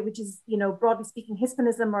of study, which is, broadly speaking,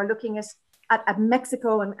 Hispanism, or looking at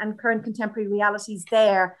Mexico and current contemporary realities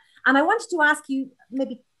there. And I wanted to ask you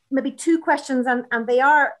maybe two questions, and they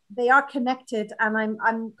are connected. And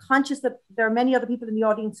I'm conscious that there are many other people in the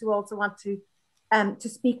audience who also want to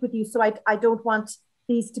speak with you. So I don't want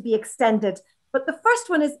these to be extended. But the first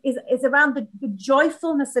one is around the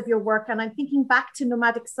joyfulness of your work. And I'm thinking back to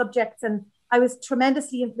nomadic subjects, and I was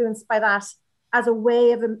tremendously influenced by that as a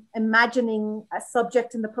way of imagining a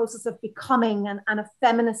subject in the process of becoming, and a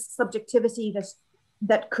feminist subjectivity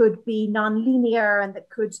that could be non-linear and that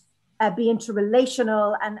could be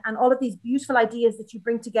interrelational, and all of these beautiful ideas that you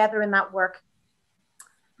bring together in that work.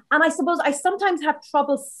 And I suppose I sometimes have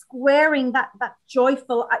trouble squaring that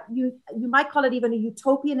joyful, you might call it even a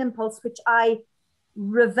utopian impulse, which I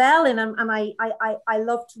revel in, and I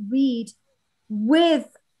love to read, with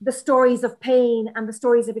the stories of pain and the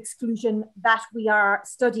stories of exclusion that we are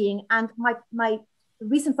studying. And my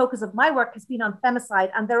recent focus of my work has been on femicide,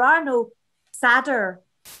 and there are no sadder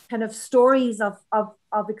kind of stories of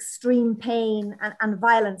extreme pain and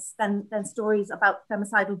violence than stories about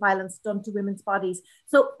femicidal violence done to women's bodies.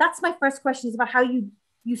 So that's my first question, is about how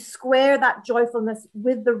you square that joyfulness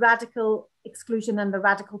with the radical exclusion and the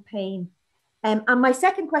radical pain. And my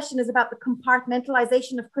second question is about the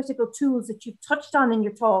compartmentalization of critical tools that you've touched on in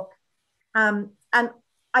your talk. And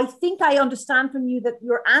I think I understand from you that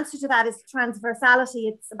your answer to that is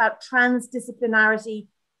transversality. It's about transdisciplinarity.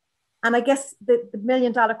 And I guess the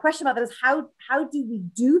million-dollar question about that is how do we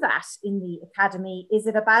do that in the academy? Is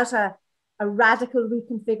it about a radical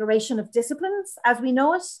reconfiguration of disciplines as we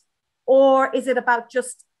know it? Or is it about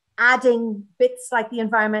just adding bits like the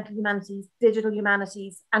environmental humanities, digital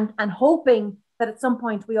humanities, and hoping that at some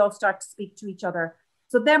point we all start to speak to each other?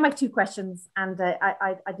 So they're my two questions, and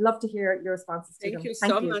I'd love to hear your responses to them. Thank you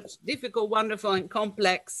so much. Difficult, wonderful, and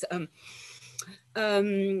complex.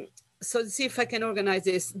 So let's see if I can organize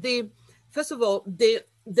this. First of all, the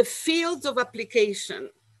fields of application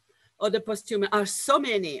of the posthuman are so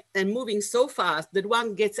many and moving so fast that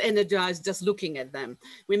one gets energized just looking at them.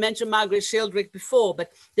 We mentioned Margaret Shildrick before,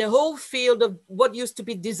 but the whole field of what used to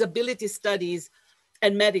be disability studies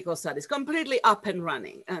and medical studies, completely up and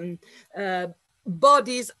running. And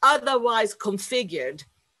bodies otherwise configured,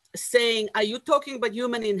 saying, are you talking about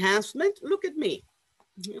human enhancement? Look at me.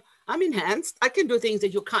 I'm enhanced. I can do things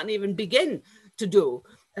that you can't even begin to do.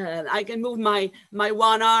 I can move my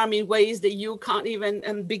one arm in ways that you can't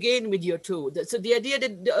even begin with your two. So the idea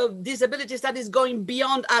that disability studies going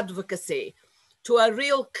beyond advocacy to a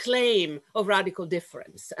real claim of radical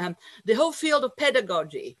difference. The whole field of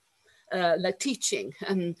pedagogy, like teaching,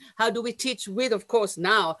 and how do we teach with, of course,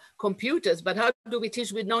 now computers, but how do we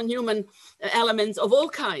teach with non-human elements of all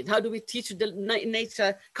kinds? How do we teach the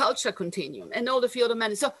nature culture continuum and all the field of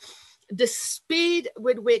management? So the speed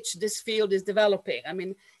with which this field is developing. I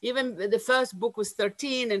mean, even the first book was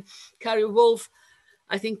 13, and Carrie Wolf,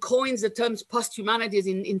 I think, coins the terms posthumanities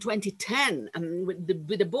in 2010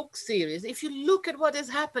 with the book series. If you look at what is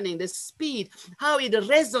happening, the speed, how it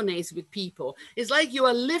resonates with people, it's like you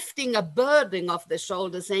are lifting a burden off their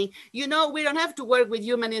shoulders saying, you know, we don't have to work with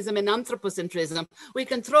humanism and anthropocentrism. We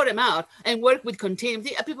can throw them out and work with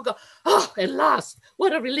continuity. And people go, oh, at last,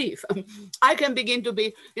 what a relief. I can begin to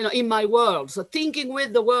be, you know, in my world. So thinking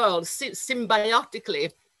with the world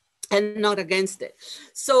symbiotically and not against it.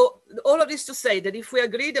 So all of this to say that if we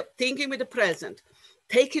agree that thinking with the present,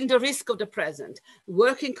 taking the risk of the present,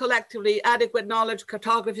 working collectively, adequate knowledge,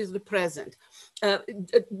 cartographies of the present,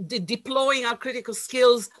 deploying our critical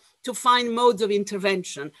skills to find modes of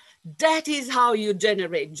intervention, that is how you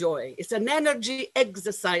generate joy. It's an energy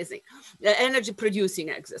exercising, energy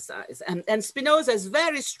producing exercise. And Spinoza is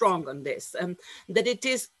very strong on this, that it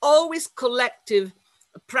is always collective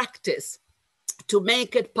practice to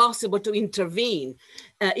make it possible to intervene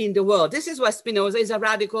in the world. This is why Spinoza is a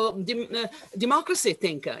radical democracy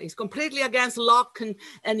thinker. He's completely against Locke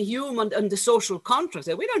and Hume and the social contract.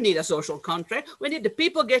 We don't need a social contract. We need the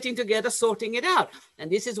people getting together, sorting it out.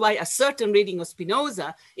 And this is why a certain reading of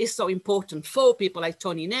Spinoza is so important for people like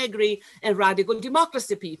Tony Negri and radical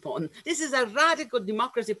democracy people. And this is a radical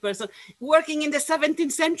democracy person working in the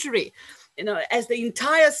 17th century. You know, as the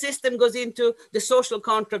entire system goes into the social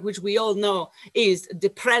contract, which we all know is the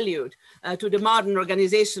prelude to the modern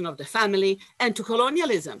organization of the family and to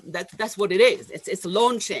colonialism. That's what it is. It's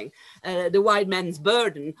launching the white man's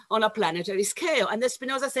burden on a planetary scale. And there's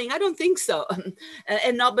Spinoza saying, I don't think so.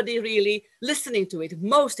 And nobody really listening to it.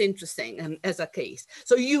 Most interesting as a case.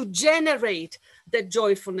 So you generate that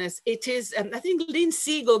joyfulness. It is, I think Lynn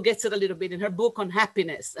Siegel gets it a little bit in her book on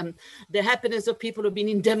happiness, the happiness of people who've been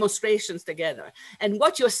in demonstrations together. And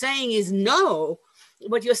what you're saying is no.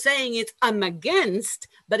 What you're saying is I'm against,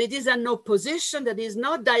 but it is an opposition that is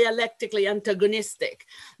not dialectically antagonistic,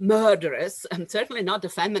 murderous, and certainly not the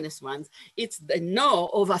feminist ones. It's the no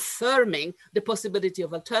of affirming the possibility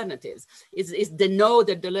of alternatives. It's the no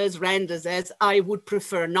that Deleuze renders as I would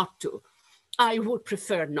prefer not to. I would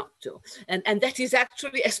prefer not to. And that is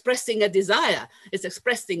actually expressing a desire. It's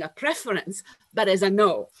expressing a preference, but as a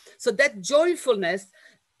no. So that joyfulness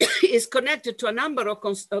is connected to a number of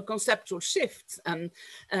conceptual shifts.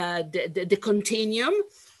 The continuum,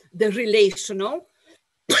 the relational,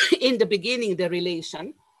 in the beginning, the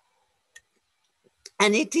relation,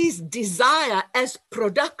 and it is desire as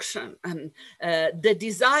production, the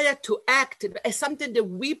desire to act as something that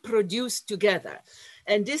we produce together.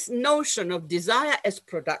 And this notion of desire as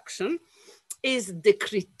production is the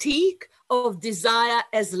critique of desire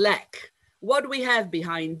as lack. What we have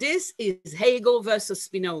behind this is Hegel versus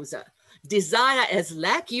Spinoza. Desire as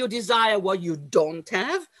lack, you desire what you don't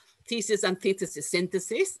have, thesis, antithesis,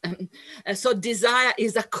 synthesis. So desire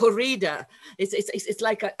is a corrida. It's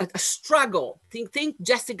like a struggle. Think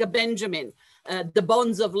Jessica Benjamin, the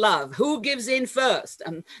bonds of love. Who gives in first?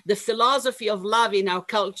 The philosophy of love in our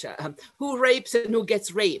culture. Who rapes and who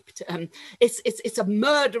gets raped? It's a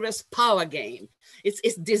murderous power game.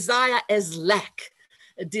 It's desire as lack.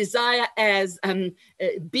 Desire as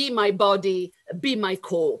be my body, be my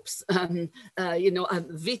corpse, vita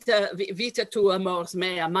tua mors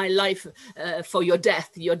mea, my life for your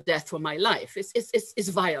death for my life. It's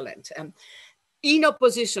violent. In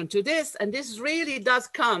opposition to this, and this really does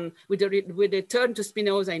come with a turn to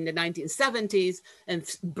Spinoza in the 1970s and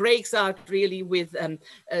breaks out really with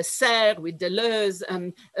Serre, with Deleuze,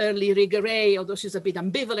 early Rigeret, although she's a bit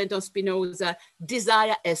ambivalent on Spinoza,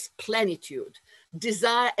 desire as plenitude.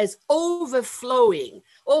 Desire as overflowing.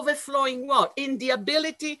 Overflowing what? In the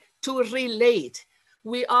ability to relate.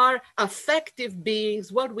 We are affective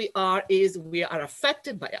beings. What we are is we are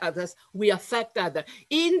affected by others. We affect others.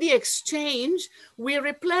 In the exchange, we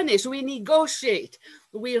replenish, we negotiate,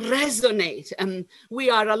 we resonate, and we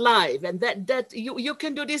are alive. And that you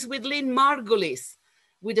can do this with Lynn Margulis,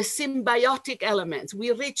 with the symbiotic elements.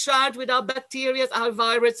 We recharge with our bacteria, our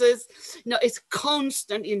viruses. It's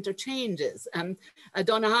constant interchanges.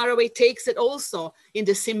 Donna Haraway takes it also in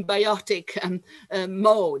the symbiotic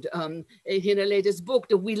mode in her latest book,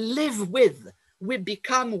 that we live with, we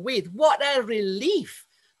become with. What a relief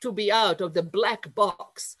to be out of the black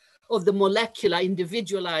box of the molecular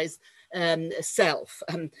individualized self.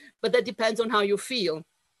 But that depends on how you feel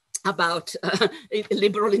about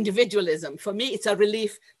liberal individualism. For me, it's a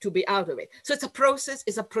relief to be out of it. So it's a process,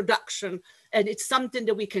 it's a production, and it's something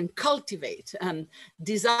that we can cultivate.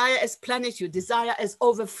 Desire as plenitude, desire as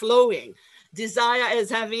overflowing. desire as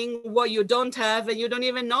having what you don't have and you don't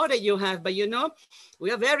even know that you have. But you know,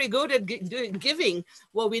 we are very good at giving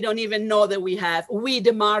what we don't even know that we have. We,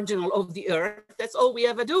 the marginal of the earth, that's all we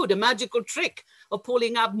ever do. The magical trick of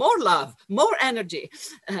pulling up more love, more energy.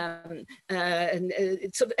 And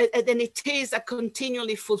it is a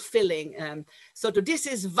continually fulfilling. So this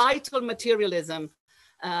is vital materialism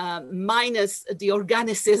minus the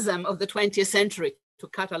organicism of the 20th century, to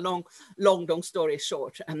cut a long story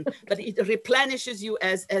short. But it replenishes you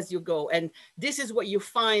as you go. And this is what you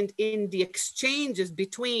find in the exchanges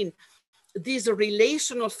between these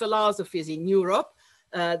relational philosophies in Europe.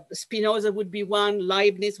 Spinoza would be one,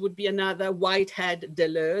 Leibniz would be another, Whitehead,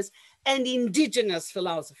 Deleuze, and indigenous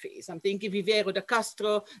philosophies. I'm thinking Vivero da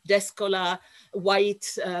Castro, Descola,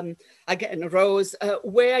 White, again, Rose,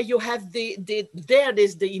 where you have there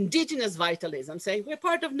is the indigenous vitalism, saying we're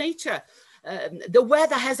part of nature. The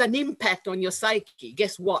weather has an impact on your psyche.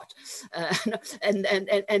 Guess what?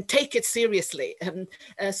 And take it seriously.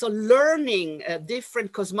 So learning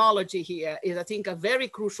different cosmology here is, I think, a very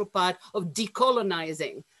crucial part of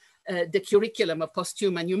decolonizing the curriculum of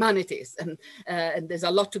posthuman humanities. And there's a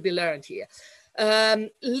lot to be learned here.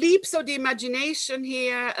 Leaps of the imagination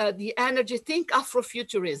here, the energy. Think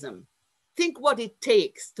Afrofuturism. Think what it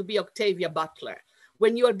takes to be Octavia Butler.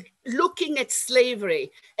 When you're looking at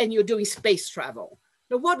slavery and you're doing space travel.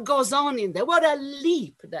 Now, what goes on in there? What a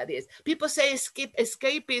leap that is. People say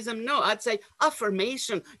escapism. No, I'd say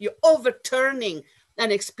affirmation. You're overturning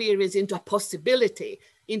an experience into a possibility,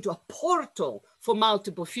 into a portal for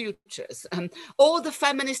multiple futures. All the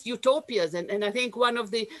feminist utopias, and I think one of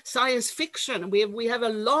the science fiction, we have a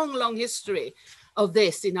long history of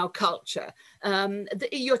this in our culture.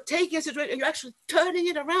 You're taking a situation, you're actually turning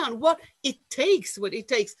it around. What it takes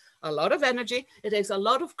a lot of energy, it takes a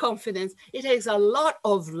lot of confidence, it takes a lot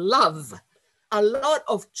of love, a lot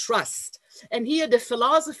of trust. And here the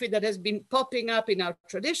philosophy that has been popping up in our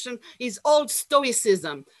tradition is old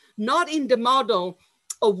Stoicism, not in the model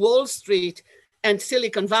of Wall Street and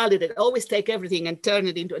Silicon Valley that always take everything and turn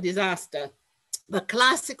it into a disaster, but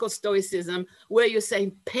classical Stoicism, where you're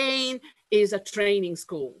saying pain is a training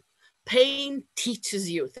school. Pain teaches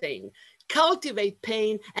you things. Cultivate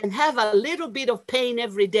pain and have a little bit of pain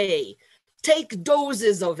every day. Take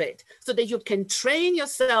doses of it so that you can train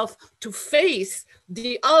yourself to face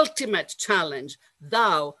the ultimate challenge.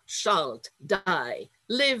 Thou shalt die.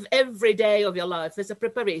 Live every day of your life as a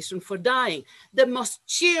preparation for dying. The most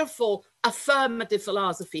cheerful, affirmative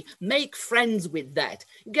philosophy. Make friends with that.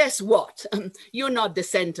 Guess what? You're not the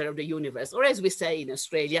center of the universe. Or as we say in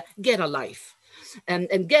Australia, get a life.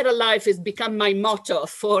 And get a life has become my motto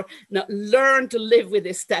for learn to live with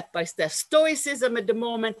it step by step. Stoicism at the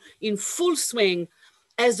moment in full swing,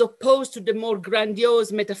 as opposed to the more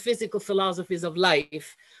grandiose metaphysical philosophies of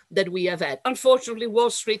life that we have had. Unfortunately, Wall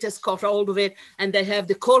Street has caught hold of it, and they have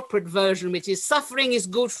the corporate version, which is suffering is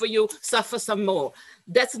good for you, suffer some more.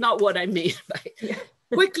 That's not what I mean by it.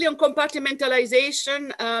 Quickly on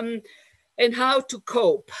compartmentalization and how to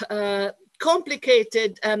cope.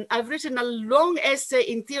 Complicated. I've written a long essay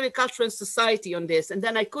in Theory, Culture, and Society on this, and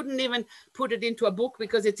then I couldn't even put it into a book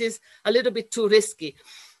because it is a little bit too risky.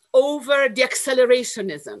 Over the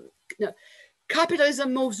accelerationism.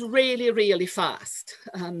 Capitalism moves really fast.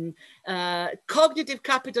 Cognitive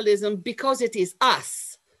capitalism, because it is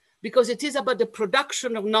us, because it is about the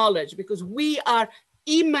production of knowledge, because we are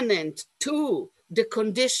immanent to the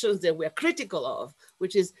conditions that we're critical of,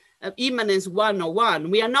 which is immanence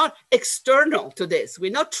 101. We are not external to this.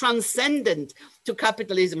 We're not transcendent to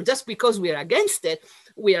capitalism just because we're against it.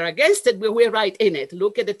 We are against it, but we're right in it.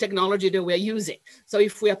 Look at the technology that we're using. So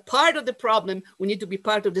if we are part of the problem, we need to be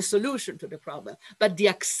part of the solution to the problem. But the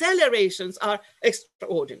accelerations are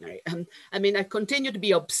extraordinary. I mean, I continue to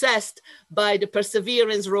be obsessed by the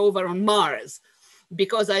Perseverance rover on Mars,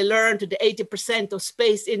 because I learned that 80% of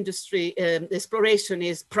space industry exploration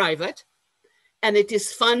is private, and it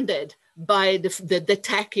is funded by the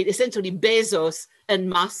tech, essentially Bezos and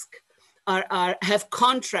Musk have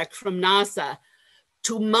contract from NASA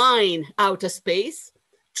to mine outer space.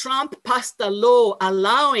 Trump passed a law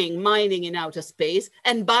allowing mining in outer space,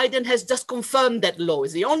 and Biden has just confirmed that law.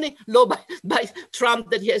 It's the only law by Trump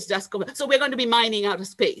that he has just confirmed. So we're going to be mining outer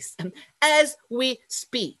space as we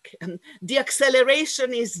speak. The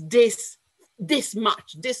acceleration is this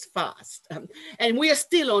much, this fast. And we are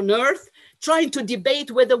still on Earth trying to debate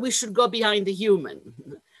whether we should go behind the human.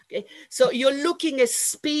 Okay? So you're looking at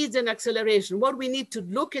speed and acceleration. What we need to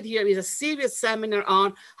look at here is a serious seminar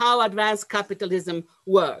on how advanced capitalism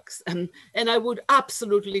works. And I would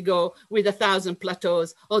absolutely go with 1,000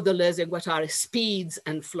 Plateaus or Deleuze and Guattari, speeds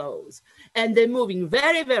and flows. And they're moving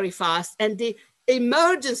very, very fast. And the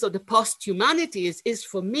emergence of the post-humanities is,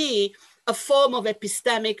 for me, a form of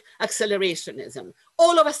epistemic accelerationism.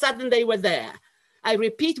 All of a sudden they were there. I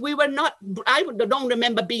repeat, we were not, I don't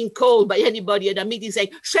remember being called by anybody at a meeting saying,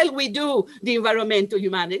 shall we do the environmental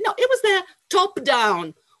humanity? No, it was there top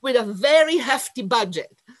down with a very hefty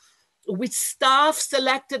budget, with staff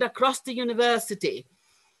selected across the university,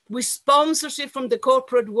 with sponsorship from the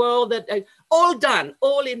corporate world, that all done,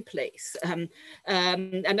 all in place. And I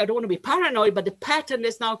don't want to be paranoid, but the pattern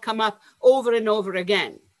has now come up over and over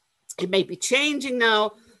again. It may be changing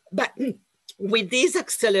now, but with this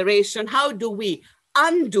acceleration, how do we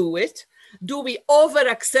undo it? Do we over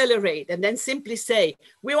accelerate and then simply say,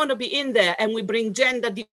 we want to be in there and we bring gender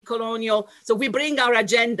decolonial, so we bring our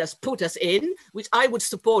agendas, put us in, which I would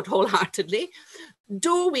support wholeheartedly?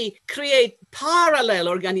 Do we create parallel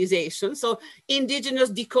organizations? So indigenous,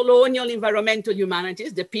 decolonial, environmental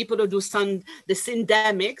humanities, the people who do the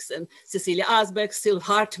syndemics, and Cecilia Asbeck, Syl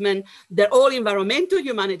Hartman, they're all environmental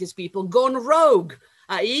humanities people gone rogue,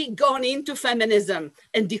 i.e. gone into feminism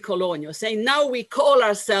and decolonial, saying now we call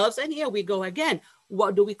ourselves, and here we go again,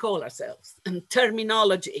 what do we call ourselves? And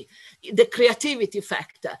terminology, the creativity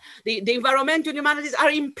factor. The environmental humanities are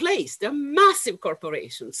in place. They're massive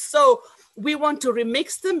corporations. So we want to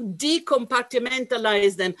remix them,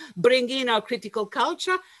 decompartmentalize them, bring in our critical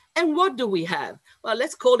culture. And what do we have? Well,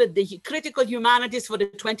 let's call it the critical humanities for the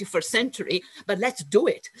 21st century, but let's do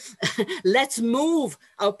it. Let's move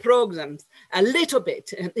our programs a little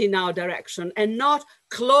bit in our direction and not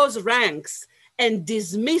close ranks and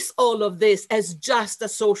dismiss all of this as just a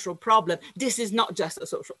social problem. This is not just a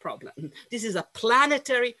social problem. This is a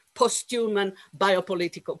planetary, posthuman,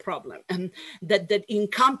 biopolitical problem, and that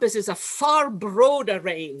encompasses a far broader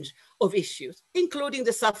range of issues, including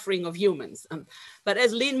the suffering of humans. But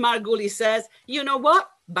as Lynn Margulis says, you know what?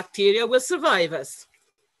 Bacteria will survive us.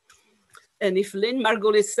 And if Lynn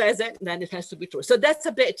Margulis says it, then it has to be true. So that's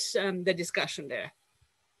a bit the discussion there.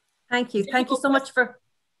 Thank you. Thank you so much for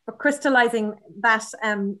crystallizing that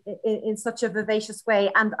in such a vivacious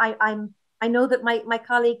way. And I know that my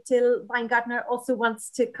colleague Till Weingartner also wants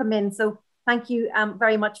to come in. So thank you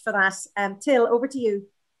very much for that. Till, over to you.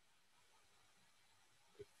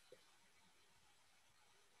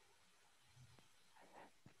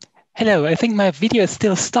 Hello, I think my video is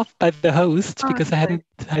still stopped by the host because I hadn't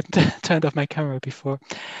turned off my camera before.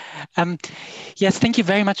 Yes, thank you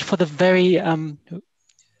very much for the very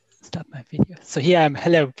start my video. So here I am.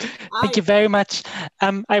 Hello. Hi. Thank you very much.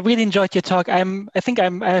 I really enjoyed your talk. I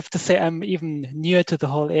have to say I'm even newer to the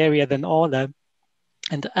whole area than Orla.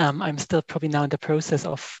 And I'm still probably now in the process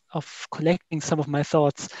of collecting some of my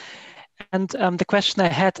thoughts. And the question I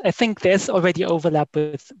had, I think there's already overlap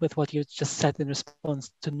with what you just said in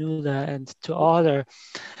response to Nuala and to Orla.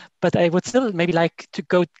 But I would still maybe like to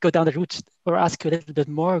go down the route or ask you a little bit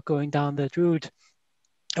more going down that route.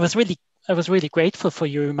 I was really grateful for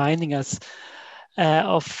you reminding us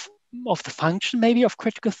of the function maybe of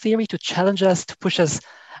critical theory to challenge us, to push us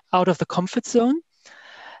out of the comfort zone,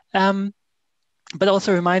 but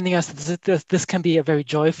also reminding us that this can be a very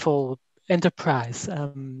joyful enterprise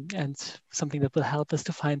and something that will help us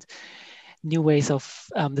to find new ways of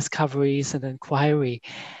discoveries and inquiry.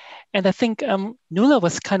 And I think Nuala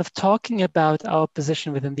was kind of talking about our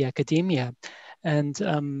position within the academia. And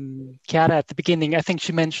Chiara at the beginning, I think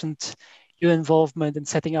she mentioned your involvement in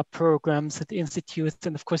setting up programs at the institutes.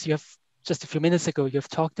 And of course, you have just a few minutes ago, you've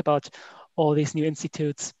talked about all these new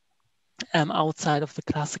institutes outside of the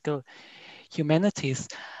classical humanities.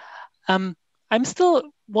 I'm still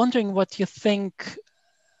wondering what you think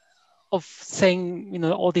of saying,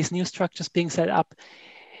 all these new structures being set up,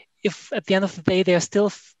 if at the end of the day, they're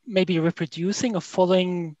still maybe reproducing or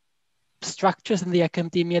following structures in the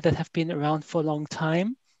academia that have been around for a long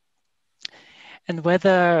time, and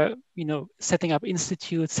whether, setting up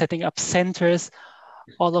institutes, setting up centers,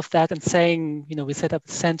 all of that, and saying, we set up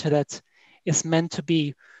a center that is meant to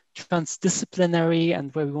be transdisciplinary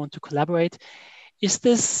and where we want to collaborate. Is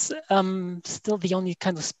this still the only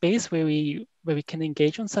kind of space where we can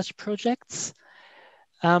engage on such projects?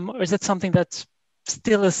 Or is it something that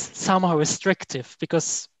still is somehow restrictive?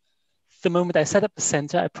 Because the moment I set up a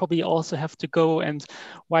center, I probably also have to go and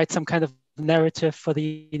write some kind of narrative for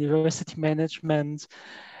the university management,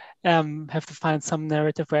 have to find some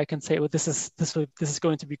narrative where I can say, oh, this is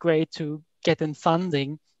going to be great to get in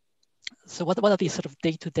funding. So what are these sort of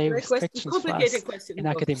day-to-day restrictions for us in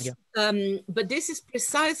academia? But this is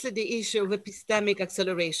precisely the issue of epistemic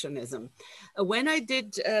accelerationism. When I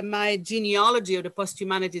did my genealogy of the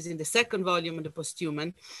posthumanities in the second volume of the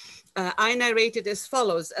Posthuman, I narrated as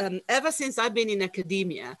follows. Ever since I've been in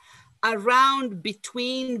academia, around,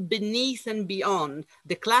 between, beneath, and beyond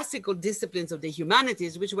the classical disciplines of the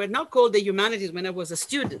humanities, which were not called the humanities when I was a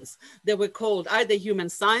student. They were called either human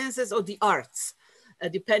sciences or the arts,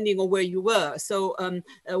 depending on where you were. So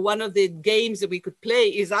one of the games that we could play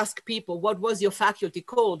is ask people, what was your faculty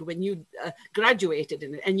called when you graduated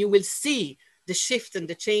in it? And you will see the shift and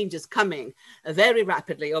the changes coming very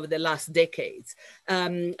rapidly over the last decades.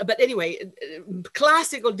 But anyway,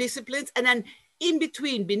 classical disciplines, and then in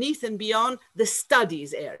between, beneath and beyond, the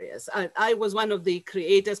studies areas. I was one of the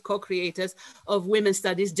creators, co-creators of women's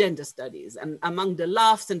studies, gender studies. And among the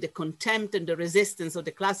laughs and the contempt and the resistance of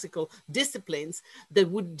the classical disciplines, they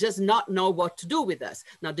would just not know what to do with us.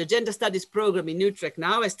 Now, the gender studies program in Utrecht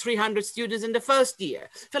now has 300 students in the first year.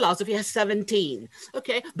 Philosophy has 17.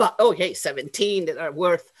 Okay, but okay, 17 that are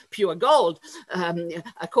worth pure gold,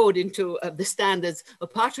 according to the standards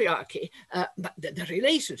of patriarchy. But the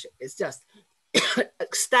relationship is just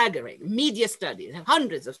staggering. Media studies have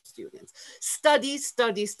hundreds of students. Studies.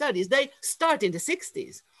 They start in the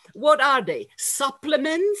 60s. What are they?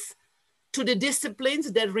 Supplements to the disciplines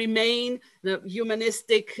that remain the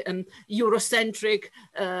humanistic and Eurocentric,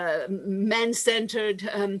 man-centered,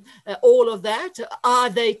 all of that? Are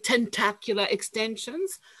they tentacular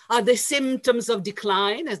extensions? Are they symptoms of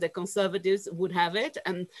decline, as the conservatives would have it?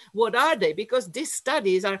 And what are they? Because these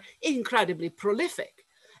studies are incredibly prolific.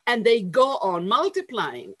 And they go on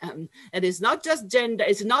multiplying. And it's not just gender,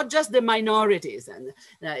 it's not just the minorities. And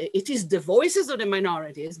it is the voices of the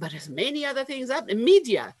minorities, but there's many other things happening.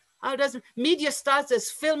 Media, how does media starts as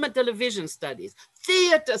film and television studies,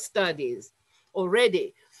 theater studies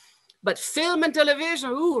already. But film and television,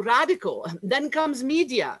 ooh, radical. Then comes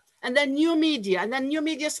media, and then new media, and then new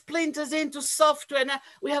media splinters into software. And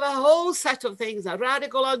we have a whole set of things,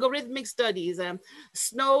 radical algorithmic studies,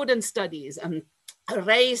 Snowden studies,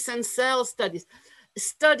 race and cell studies,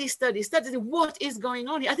 study. What is going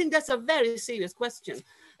on here? I think that's a very serious question.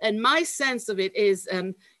 And my sense of it is,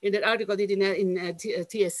 in that article I did in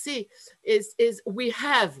TSC, is we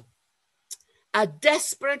have a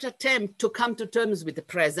desperate attempt to come to terms with the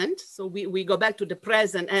present. So we go back to the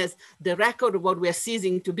present as the record of what we are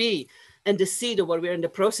ceasing to be and the seed of what we're in the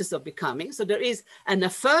process of becoming. So there is an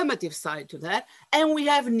affirmative side to that. And we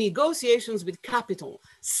have negotiations with capital,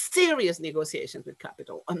 serious negotiations with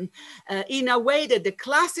capital, in a way that the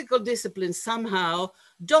classical disciplines somehow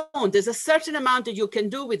don't. There's a certain amount that you can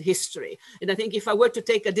do with history. And I think if I were to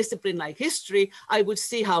take a discipline like history, I would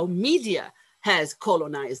see how media has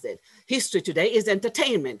colonized it. History today is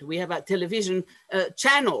entertainment. We have a television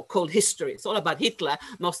channel called History. It's all about Hitler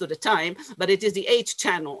most of the time, but it is the H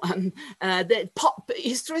channel.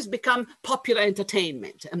 History has become popular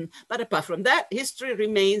entertainment. But apart from that, history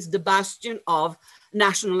remains the bastion of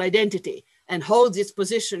national identity and holds its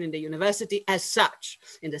position in the university as such,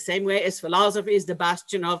 in the same way as philosophy is the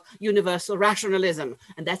bastion of universal rationalism,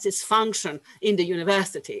 and that's its function in the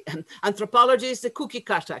university. And anthropology is the cookie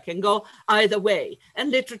cutter, can go either way,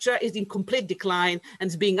 and literature is in complete decline and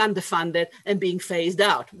is being underfunded and being phased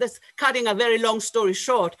out. That's cutting a very long story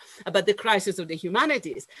short about the crisis of the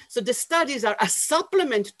humanities. So the studies are a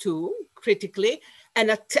supplement to, critically, and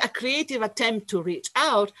a creative attempt to reach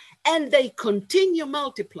out, and they continue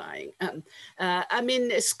multiplying. I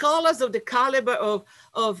mean, scholars of the caliber of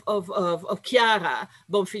Chiara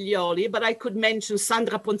Bonfiglioli, but I could mention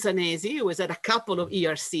Sandra Ponzanesi, who was at a couple of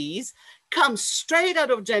ERCs, come straight out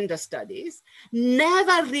of gender studies,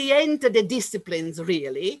 never re-enter the disciplines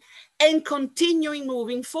really, and continuing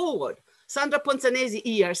moving forward. Sandra Ponzanesi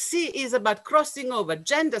ERC is about crossing over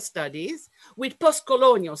gender studies with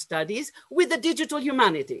post-colonial studies with the digital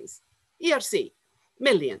humanities. ERC,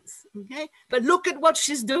 millions, okay? But look at what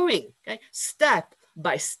she's doing, okay? Step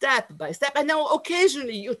by step by step. And now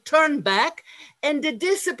occasionally you turn back and the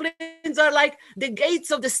disciplines are like the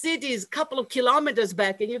gates of the cities, a couple of kilometers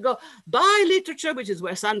back, and you go, by literature, which is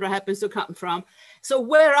where Sandra happens to come from. So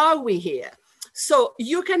where are we here? So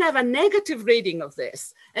you can have a negative reading of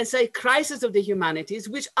this and say crisis of the humanities,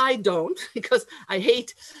 which I don't, because I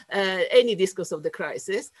hate any discourse of the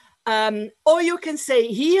crisis. Or you can say,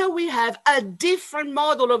 here we have a different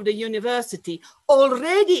model of the university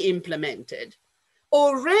already implemented,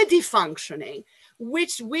 already functioning,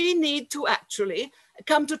 which we need to actually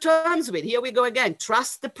come to terms with. Here we go again,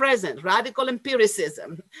 trust the present, radical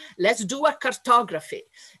empiricism. Let's do a cartography.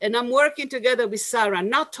 And I'm working together with Sarah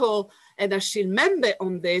Nuttall and I shall remember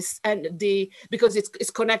on this, and because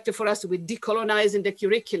it's connected for us with decolonizing the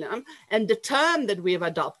curriculum, and the term that we have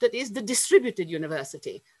adopted is the distributed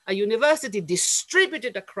university, a university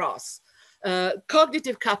distributed across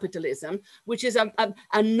cognitive capitalism, which is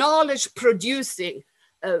a knowledge producing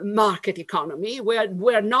market economy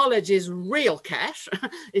where knowledge is real cash,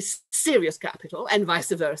 is serious capital, and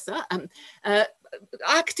vice versa.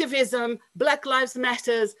 Activism, Black Lives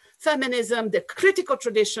Matters, feminism, the critical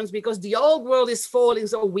traditions, because the old world is falling,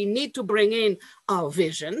 so we need to bring in our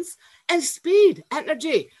visions, and speed,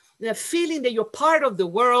 energy, the feeling that you're part of the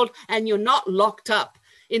world and you're not locked up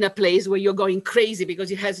in a place where you're going crazy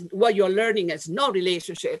because what you're learning has no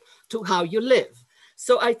relationship to how you live.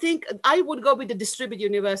 So I think I would go with the distributed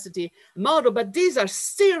university model, but these are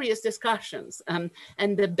serious discussions.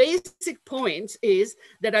 And the basic point is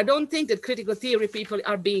that I don't think that critical theory people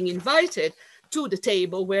are being invited to the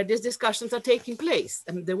table where these discussions are taking place.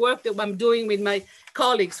 And the work that I'm doing with my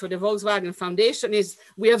colleagues for the Volkswagen Foundation is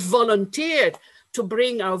we have volunteered to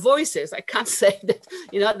bring our voices. I can't say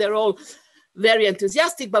that, they're all very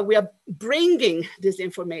enthusiastic, but we are bringing this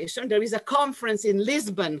information. There is a conference in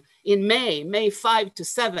Lisbon in May 5 to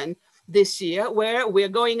 7 this year, where we're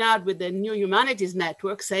going out with the New Humanities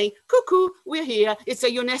Network saying, cuckoo, we're here. It's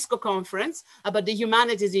a UNESCO conference about the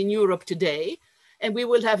humanities in Europe today. And we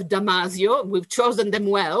will have Damasio, we've chosen them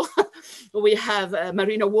well. We have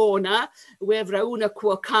Marina Warner, we have Rauna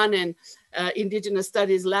Kuokanen, Indigenous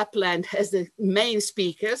Studies Lapland as the main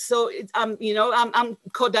speaker. So I'm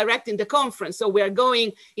co-directing the conference. So we're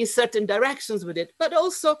going in certain directions with it, but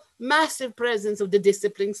also massive presence of the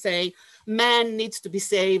discipline saying man needs to be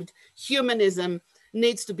saved, humanism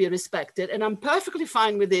needs to be respected. And I'm perfectly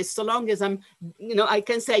fine with this, so long as I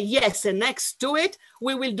can say yes, and next to it,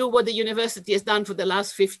 we will do what the university has done for the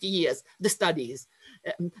last 50 years, the studies,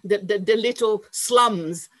 the little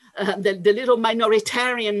slums, the little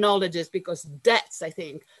minoritarian knowledges, because that's, I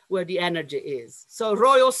think, where the energy is. So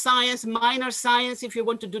royal science, minor science, if you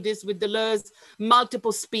want to do this with Deleuze,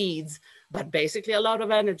 multiple speeds, but basically a lot of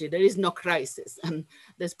energy. There is no crisis.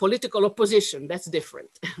 There's political opposition, that's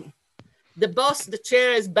different. The boss, the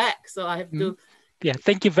chair is back, so I have to. Yeah,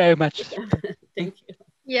 thank you very much. Thank you.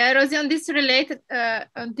 Yeah, Rosie, on this related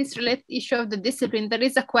issue of the discipline, there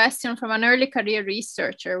is a question from an early career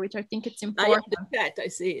researcher, which I think it's important. I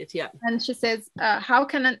see it, yeah. And she says, how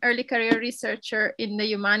can an early career researcher in the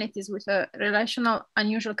humanities with a relational,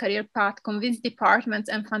 unusual career path convince departments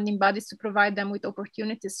and funding bodies to provide them with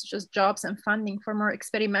opportunities such as jobs and funding for more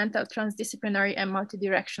experimental, transdisciplinary and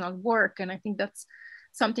multidirectional work? And I think that's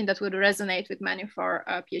something that would resonate with many of our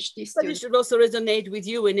PhD students. But it should also resonate with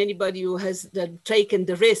you and anybody who has taken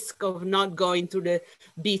the risk of not going through the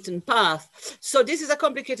beaten path. So this is a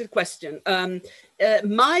complicated question.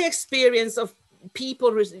 My experience of people,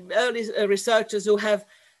 early researchers who have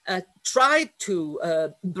tried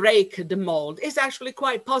to break the mold is actually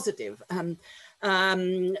quite positive.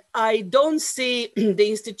 I don't see the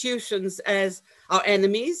institutions as our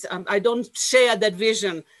enemies. I don't share that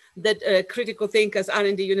vision that critical thinkers are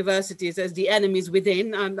in the universities as the enemies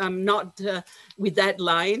within. I'm not with that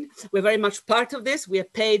line. We're very much part of this. We are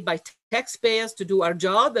paid by taxpayers to do our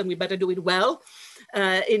job, and we better do it well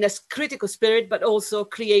in a critical spirit, but also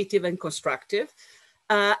creative and constructive.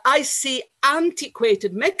 I see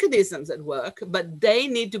antiquated mechanisms at work, but they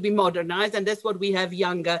need to be modernized, and that's what we have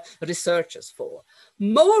younger researchers for.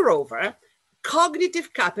 Moreover,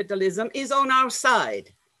 cognitive capitalism is on our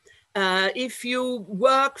side. If you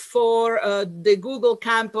work for the Google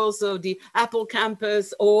campus or the Apple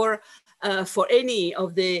campus, or for any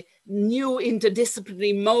of the new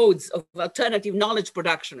interdisciplinary modes of alternative knowledge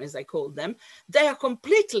production, as I call them, they are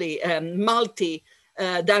completely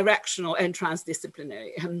multi-directional and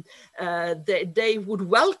transdisciplinary. They would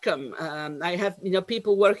welcome, I have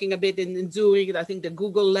people working a bit in Zurich, I think the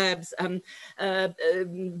Google Labs,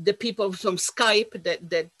 the people from Skype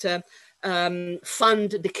that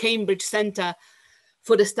fund the Cambridge Center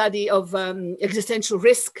for the study of existential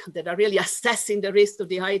risk, that are really assessing the risk of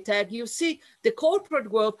the high tech. You see the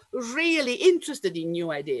corporate world really interested in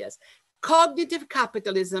new ideas. Cognitive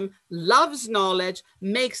capitalism loves knowledge,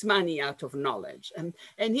 makes money out of knowledge. And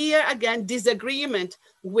here again, disagreement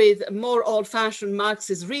with more old-fashioned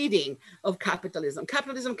Marxist reading of capitalism.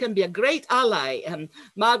 Capitalism can be a great ally.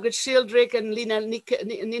 Margaret Shildrick and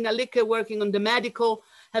Nina Licke working on the medical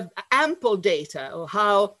have ample data of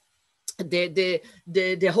how the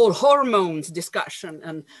whole hormones discussion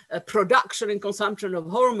and production and consumption of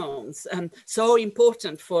hormones, so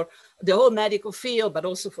important for the whole medical field, but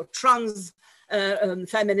also for trans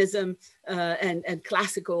feminism and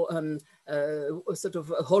classical sort of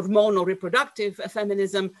hormonal reproductive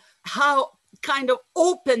feminism, how kind of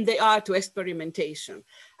open they are to experimentation.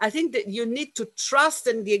 I think that you need to trust,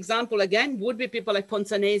 and the example again would be people like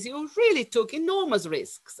Ponzanesi, who really took enormous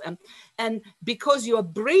risks. And because you are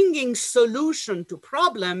bringing solution to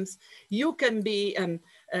problems, you can be,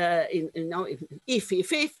 if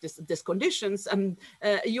there's conditions,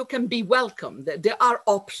 you can be welcome. There are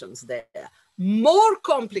options there. More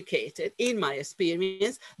complicated, in my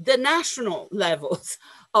experience, the national levels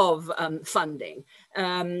of funding.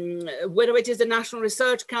 Whether it is the National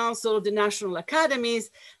Research Council, the national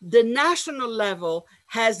academies, the national level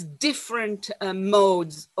has different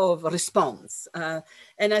modes of response.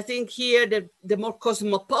 And I think here the more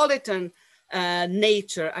cosmopolitan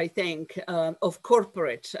nature, I think, of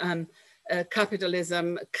corporate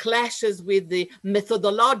capitalism clashes with the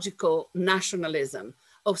methodological nationalism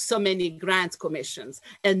of so many grants commissions.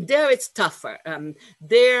 And there it's tougher.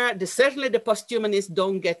 Certainly the posthumanists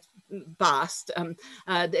don't get past.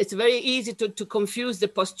 It's very easy to confuse the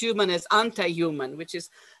posthuman as anti-human, which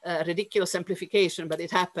is a ridiculous simplification, but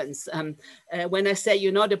it happens. When I say,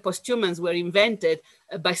 the posthumans were invented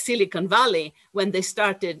by Silicon Valley when they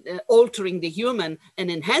started altering the human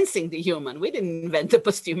and enhancing the human. We didn't invent the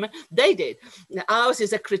posthuman, they did. Ours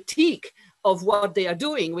is a critique of what they are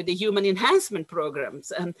doing with the human enhancement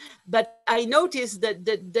programs. But I noticed that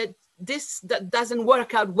this doesn't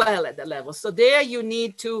work out well at the level. So there you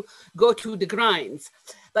need to go to the grinds.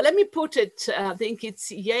 But let me put it, I think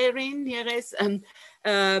it's Yeres,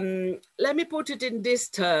 let me put it in these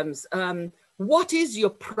terms. What is your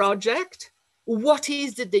project? What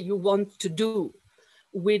is it that you want to do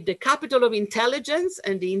with the capital of intelligence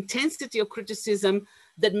and the intensity of criticism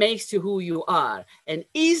that makes you who you are? And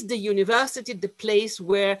is the university the place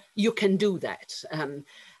where you can do that?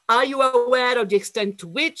 Are you aware of the extent to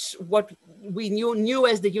which what we knew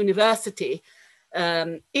as the university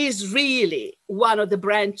is really one of the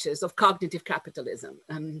branches of cognitive capitalism?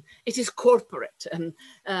 It is corporate, and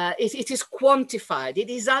it is quantified. It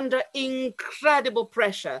is under incredible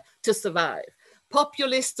pressure to survive.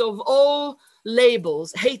 Populists of all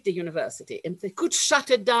labels hate the university, and if they could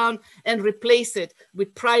shut it down and replace it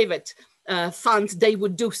with private funds, they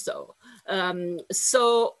would do so.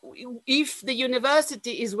 So if the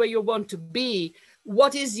university is where you want to be,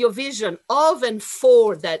 what is your vision of and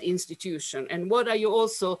for that institution? And what are you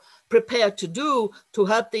also prepared to do to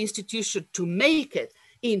help the institution to make it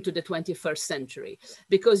into the 21st century?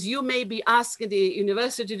 Because you may be asking the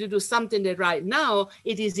university to do something that right now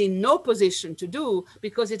it is in no position to do,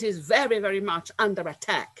 because it is very, very much under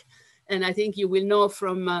attack. And I think you will know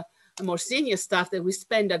from more senior staff that we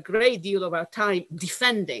spend a great deal of our time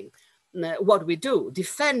defending what we do,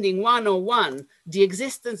 defending 101, the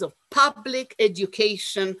existence of public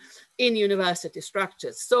education in university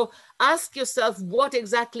structures. So ask yourself, what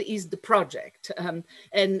exactly is the project? And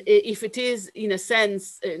if it is, in a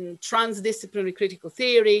sense, in transdisciplinary critical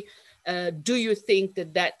theory, do you think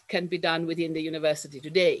that that can be done within the university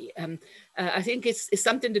today? I think it's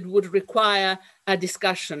something that would require a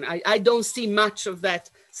discussion. I don't see much of that,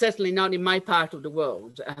 certainly not in my part of the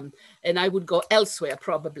world. And I would go elsewhere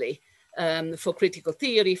probably. For critical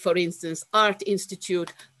theory, for instance, art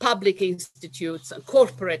institute, public institutes,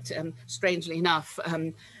 corporate, strangely enough,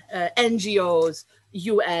 NGOs,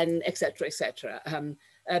 UN, etc., etc.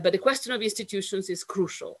 But the question of institutions is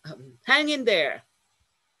crucial. Hang in there.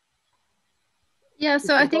 Yeah,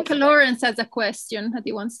 so I think Lawrence has a question that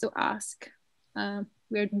he wants to ask.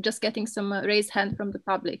 We're just getting some raised hand from the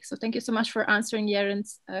public. So thank you so much for answering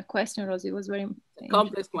Yaren's question, Rosie. It was very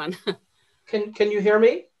complex one. Can you hear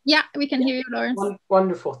me? Yeah, we can hear you, Lawrence.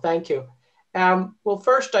 Wonderful, thank you. Well,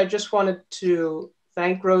 first, I just wanted to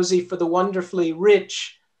thank Rosie for the wonderfully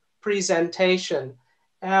rich presentation.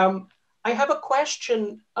 I have a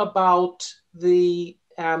question about the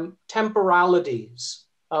temporalities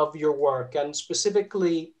of your work, and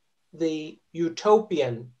specifically the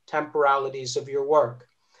utopian temporalities of your work.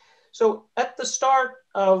 So at the start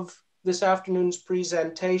of this afternoon's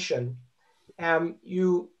presentation,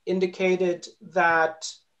 you indicated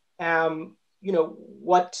that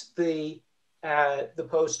what the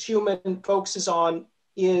posthuman focuses on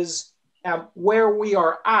is where we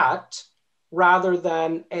are at rather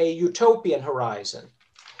than a utopian horizon.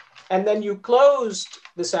 And then you closed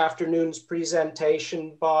this afternoon's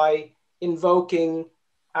presentation by invoking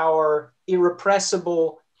our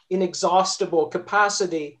irrepressible, inexhaustible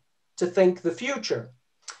capacity to think the future.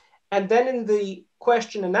 And then in the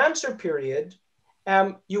question and answer period,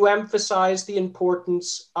 you emphasize the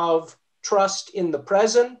importance of trust in the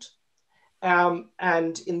present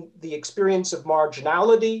and in the experience of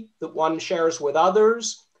marginality that one shares with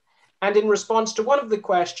others, And in response to one of the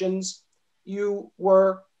questions, you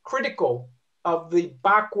were critical of the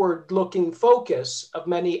backward-looking focus of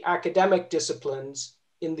many academic disciplines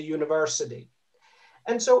in the university.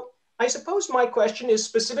 And so I suppose my question is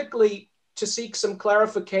specifically to seek some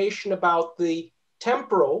clarification about the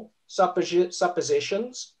temporal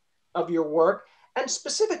suppositions of your work, and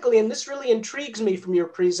specifically, and this really intrigues me from your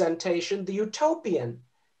presentation, the utopian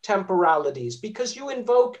temporalities, because you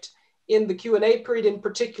invoked in the Q&A period in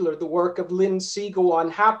particular the work of Lynn Siegel on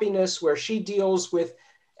happiness, where she deals with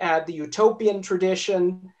the utopian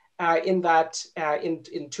tradition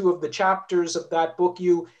in two of the chapters of that book.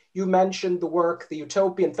 You mentioned the work, the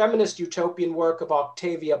feminist utopian work of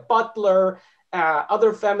Octavia Butler,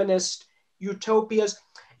 other feminist utopias.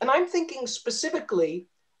 And I'm thinking specifically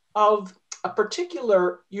of a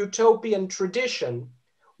particular utopian tradition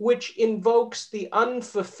which invokes the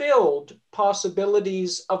unfulfilled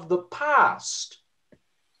possibilities of the past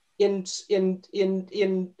in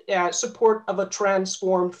support of a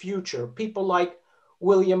transformed future. People like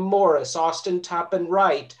William Morris, Austin Tappan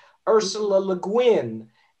Wright, Ursula Le Guin,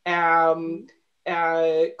 Gorodetscher,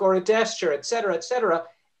 et cetera, et cetera.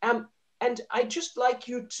 And I'd just like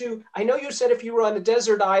you to, I know you said if you were on a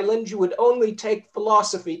desert island, you would only take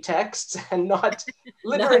philosophy texts and not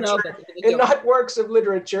literature, and not works of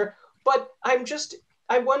literature. But I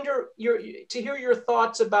wonder to hear your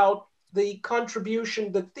thoughts about the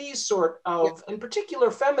contribution that these sort of, in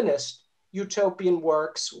particular feminist utopian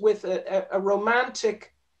works with a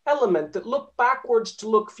romantic element that look backwards to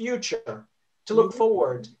look future, to look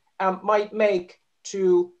forward, might make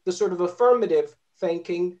to the sort of affirmative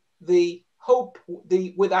thinking, the hope,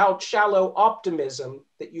 the without shallow optimism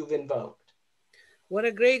that you've invoked? What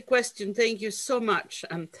a great question. Thank you so much.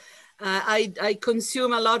 I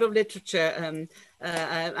consume a lot of literature.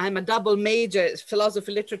 I'm a double major,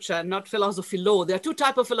 philosophy literature, not philosophy law. There are two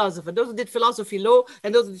types of philosophers, those who did philosophy law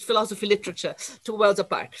and those who did philosophy literature, two worlds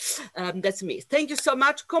apart. That's me. Thank you so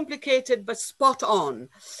much. Complicated, but spot on.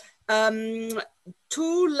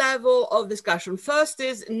 Two levels of discussion. First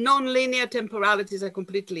is non-linear temporalities. I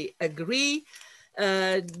completely agree.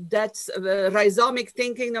 That's rhizomic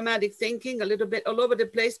thinking, nomadic thinking, a little bit all over the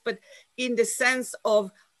place, but in the sense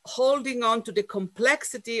of holding on to the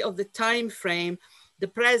complexity of the time frame, the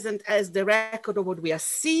present as the record of what we are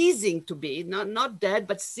ceasing to be, not dead,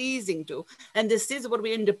 but ceasing to. And this is what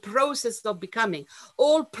we're in the process of becoming.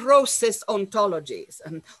 All process ontologies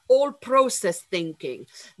and all process thinking,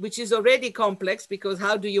 which is already complex, because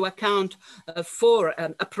how do you account for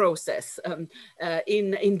a process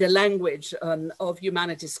in the language of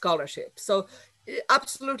humanities scholarship? So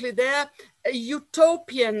absolutely there.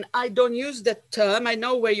 Utopian, I don't use that term. I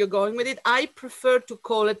know where you're going with it. I prefer to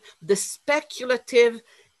call it the speculative,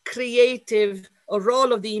 creative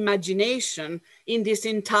role of the imagination in this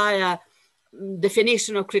entire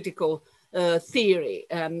definition of critical theory.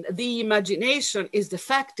 The imagination is the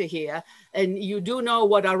factor here, and you do know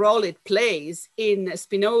what a role it plays in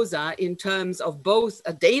Spinoza in terms of both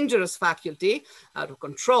a dangerous faculty, out of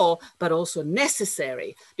control, but also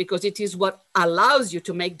necessary, because it is what allows you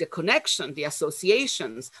to make the connection, the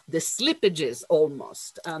associations, the slippages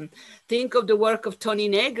almost. Think of the work of Toni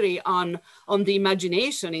Negri on the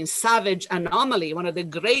imagination in Savage Anomaly, one of the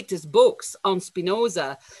greatest books on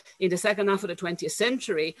Spinoza in the second half of the 20th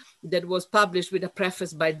century, that was published with a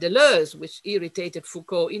preface by Deleuze, which irritated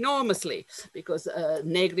Foucault enormously, because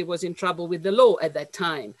Negri was in trouble with the law at that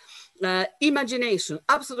time. Imagination,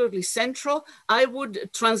 absolutely central. I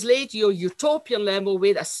would translate your utopian level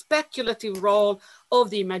with a speculative role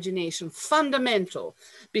of the imagination, fundamental,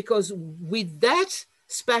 because with that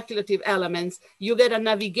speculative elements, you get a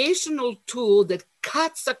navigational tool that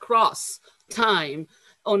cuts across time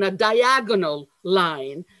on a diagonal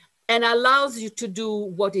line and allows you to do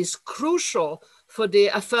what is crucial for the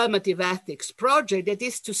affirmative ethics project, that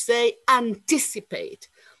is to say, anticipate.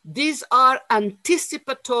 These are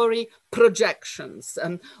anticipatory projections.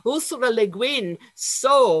 Ursula Le Guin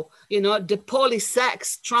saw, the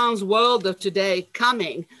polysex trans world of today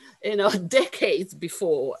coming, decades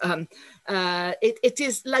before. It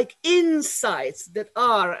is like insights that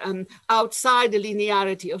are outside the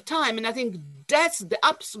linearity of time. And I think that's the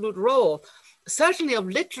absolute role, certainly of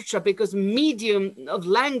literature, because medium of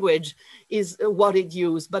language is what it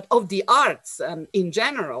used, but of the arts in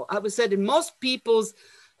general. I would say that most people's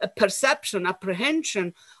perception,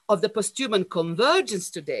 apprehension of the posthuman convergence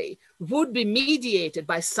today would be mediated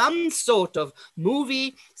by some sort of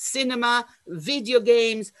movie, cinema, video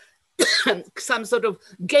games, some sort of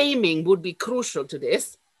gaming would be crucial to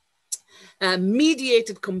this,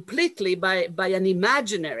 mediated completely by an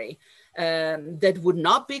imaginary. that would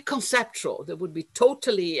not be conceptual, that would be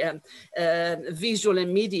totally visual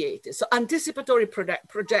and mediated. So anticipatory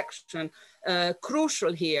projection,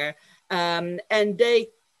 crucial here, and they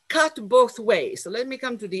cut both ways. So let me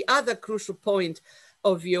come to the other crucial point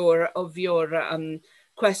of your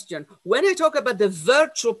question. When I talk about the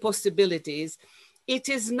virtual possibilities, it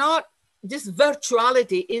is not, this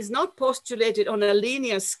virtuality is not postulated on a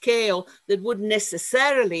linear scale that would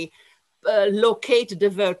necessarily locate the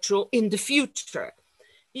virtual in the future.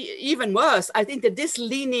 Even worse, I think that this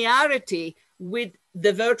linearity with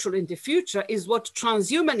the virtual in the future is what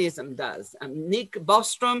transhumanism does. Nick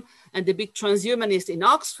Bostrom and the big transhumanists in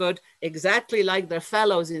Oxford, exactly like their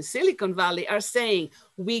fellows in Silicon Valley, are saying,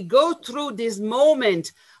 we go through this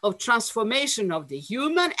moment of transformation of the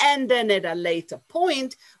human, and then at a later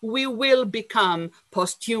point, we will become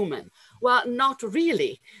posthuman. Well, not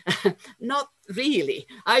really, not really.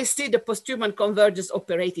 I see the posthuman convergence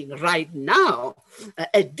operating right now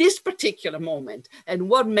at this particular moment. And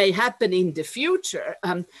what may happen in the future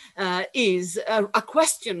is a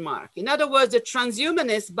question mark. In other words, the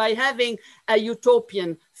transhumanists, by having a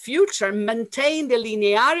utopian future, maintain the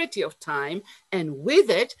linearity of time. And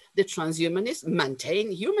with it, the transhumanists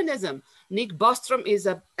maintain humanism. Nick Bostrom is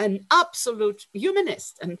an absolute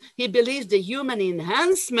humanist, and he believes the human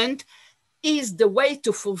enhancement is the way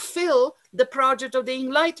to fulfill the project of the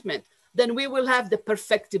Enlightenment. Then we will have the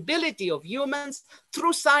perfectibility of humans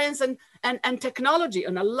through science and technology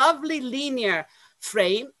on a lovely linear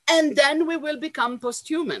frame, and then we will become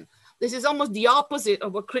posthuman. This is almost the opposite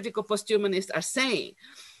of what critical posthumanists are saying.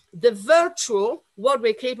 The virtual, what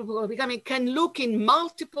we're capable of becoming, can look in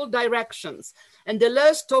multiple directions. And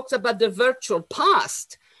Deleuze talks about the virtual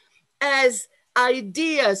past as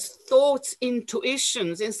ideas, thoughts,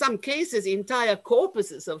 intuitions, in some cases, entire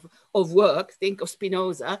corpuses of work, think of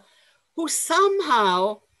Spinoza, who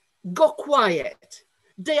somehow go quiet.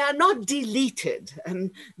 They are not deleted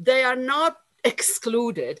and they are not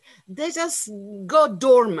excluded. They just go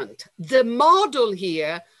dormant. The model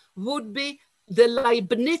here would be the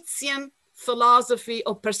Leibnizian philosophy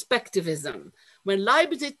of perspectivism. When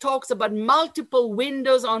Leibniz talks about multiple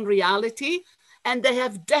windows on reality, and they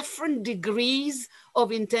have different degrees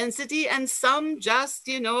of intensity, and some just,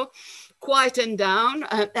 quieten down,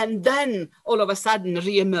 and then all of a sudden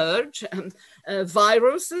reemerge.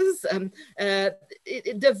 Viruses,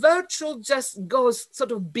 the virtual just goes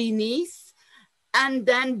sort of beneath and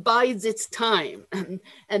then bides its time.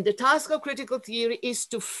 And the task of critical theory is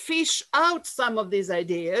to fish out some of these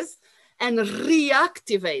ideas and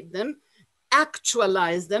reactivate them,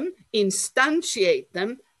 actualize them, instantiate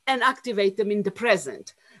them, and activate them in the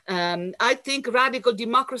present. I think radical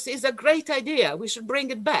democracy is a great idea. We should bring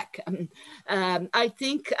it back. I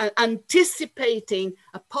think anticipating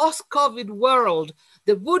a post-COVID world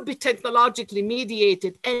that would be technologically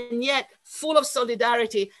mediated and yet full of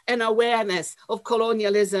solidarity and awareness of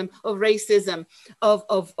colonialism, of racism, of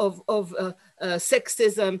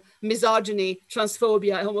sexism, misogyny,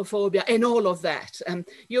 transphobia, homophobia, and all of that.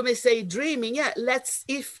 You may say dreaming, yeah,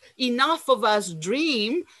 if enough of us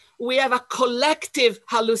dream, we have a collective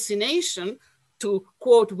hallucination, to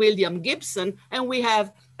quote William Gibson, and we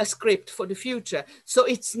have a script for the future. So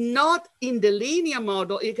it's not in the linear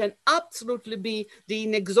model, it can absolutely be the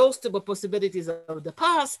inexhaustible possibilities of the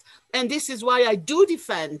past. And this is why I do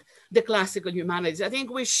defend the classical humanities. I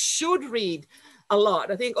think we should read a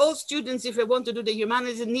lot. I think all students, if they want to do the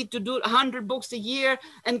humanities, need to do 100 books a year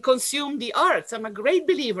and consume the arts. I'm a great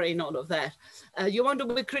believer in all of that. You want to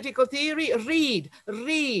do critical theory? Read,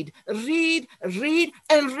 and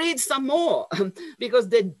read some more. Because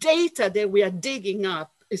the data that we are digging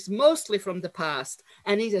up is mostly from the past.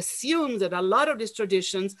 And it assumes that a lot of these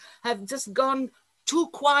traditions have just gone too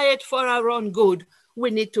quiet for our own good. We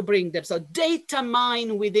need to bring them. So data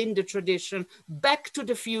mine within the tradition, back to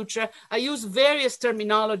the future. I use various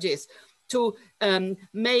terminologies to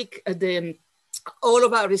make all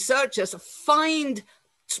of our researchers find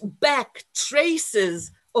back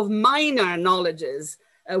traces of minor knowledges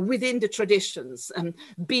within the traditions.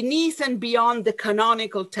 Beneath and beyond the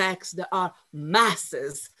canonical texts, there are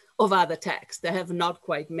masses of other texts that have not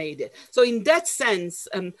quite made it. So in that sense,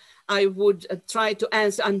 I would try to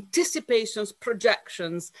answer anticipations,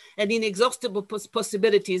 projections, and inexhaustible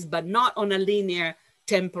possibilities, but not on a linear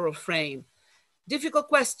temporal frame. Difficult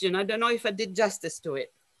question. I don't know if I did justice to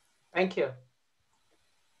it. Thank you.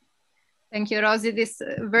 Thank you, Rosie. This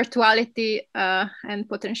virtuality and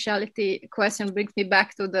potentiality question brings me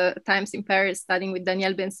back to the times in Paris studying with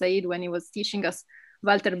Daniel Ben Said when he was teaching us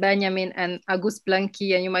Walter Benjamin and Auguste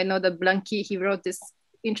Blanqui. And you might know that Blanqui, he wrote this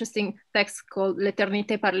interesting text called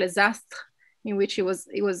L'éternité par les astres, in which he was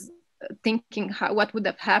thinking what would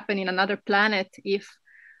have happened in another planet if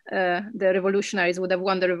the revolutionaries would have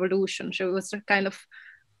won the revolution. So it was kind of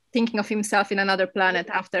thinking of himself in another planet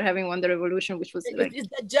after having won the revolution, which was like... It's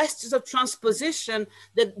the gestures of transposition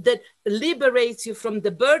that liberates you from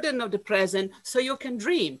the burden of the present so you can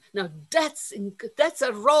dream. Now that's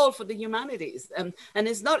a role for the humanities, and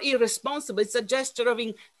it's not irresponsible. It's a gesture of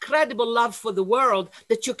incredible love for the world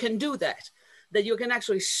that you can do that you can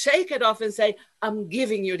actually shake it off and say, I'm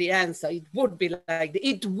giving you the answer. It would be like this.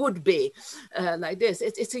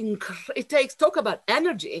 It takes, talk about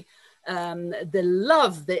energy. The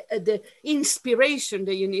love, the inspiration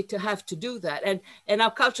that you need to have to do that. And our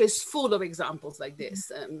culture is full of examples like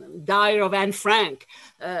this. Diary of Anne Frank,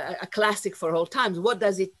 a classic for all times. What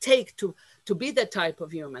does it take to be that type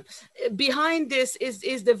of human? Behind this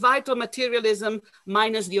is the vital materialism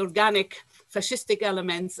minus the organic fascistic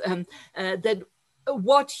elements, that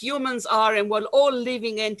what humans are and what all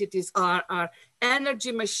living entities are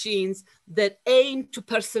energy machines that aim to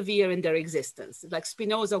persevere in their existence, like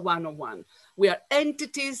Spinoza 101. We are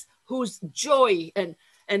entities whose joy and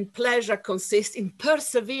pleasure consist in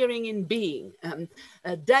persevering in being.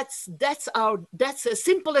 That's as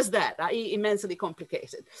simple as that, i.e. immensely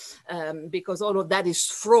complicated, because all of that is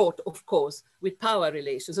fraught, of course, with power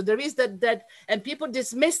relations. So there is that, and people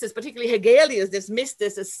dismiss this, particularly Hegelians dismiss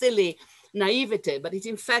this as silly naivete, but it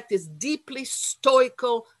in fact is deeply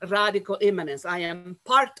stoical, radical immanence. I am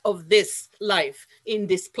part of this life in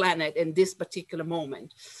this planet in this particular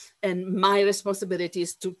moment. And my responsibility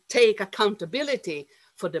is to take accountability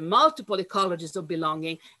for the multiple ecologies of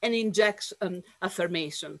belonging and inject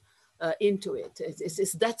affirmation into it.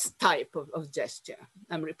 It's that type of gesture.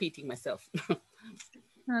 I'm repeating myself.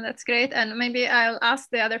 Oh, that's great. And maybe I'll ask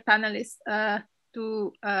the other panelists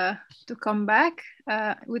to come back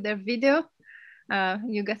with their video.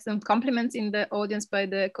 You get some compliments in the audience by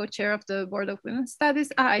the co-chair of the Board of Women's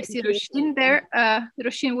Studies. I see Roisin there.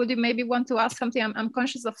 Roisin, would you maybe want to ask something? I'm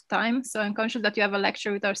conscious of time, so I'm conscious that you have a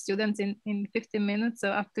lecture with our students in 15 minutes, so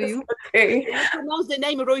up to you. Okay. You pronounce the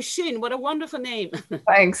name Roisin. What a wonderful name.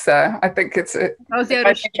 Thanks. I think it's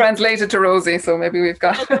translated to Rosie, so maybe we've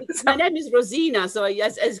got... My name is Rosina, so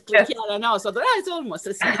as Chiara now, so it's almost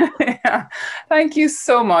the same. Yeah. Thank you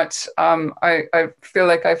so much. I feel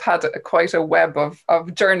like I've had quite a web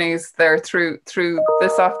of journeys there through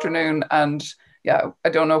this afternoon, and yeah, I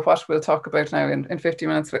don't know what we'll talk about now in 50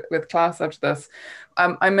 minutes with class after this.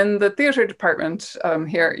 I'm in the theatre department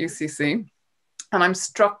here at UCC, and I'm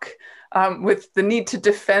struck with the need to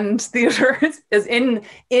defend theatre is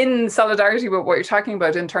in solidarity with what you're talking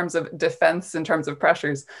about in terms of defense, in terms of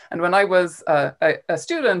pressures. And when I was a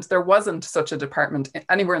student, there wasn't such a department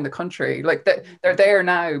anywhere in the country. Like they're there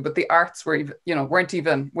now, but the arts were, weren't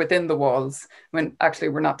even within the walls. When actually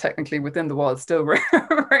we're not technically within the walls, still we're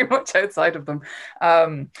very much outside of them.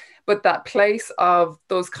 But that place of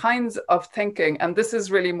those kinds of thinking, and this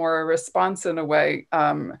is really more a response in a way,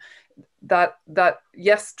 that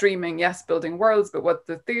yes, dreaming, yes, building worlds, but what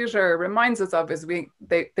the theatre reminds us of is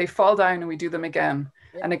they fall down and we do them again,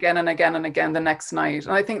 yeah, and again and again and again the next night.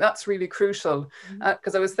 And I think that's really crucial,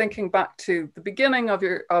 because I was thinking back to the beginning of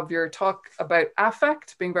your talk about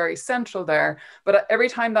affect being very central there. But every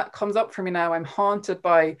time that comes up for me now, I'm haunted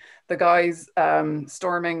by the guys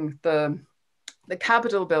storming the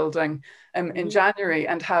Capitol building in January,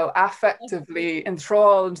 and how affectively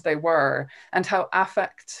enthralled they were, and how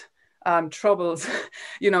affect troubles,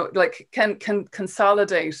 can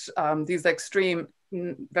consolidate these extreme,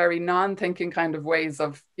 very non-thinking kind of ways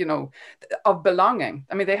of belonging.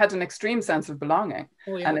 I mean, they had an extreme sense of belonging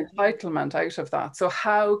and entitlement out of that. So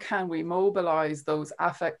how can we mobilize those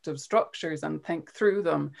affective structures and think through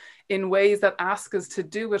them in ways that ask us to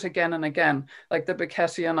do it again and again? Like the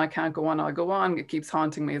Beckettian, I can't go on, I'll go on, it keeps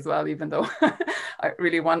haunting me as well, even though I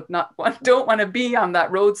really don't want to be on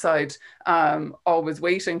that roadside always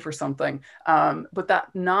waiting for something. But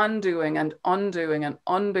that non-doing and undoing and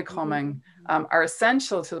unbecoming are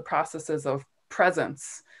essential to the processes of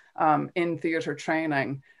presence in theatre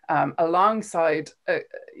training, alongside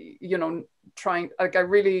trying, like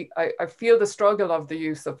I feel the struggle of the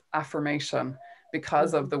use of affirmation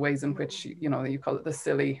because of the ways in which you call it the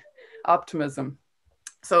silly optimism.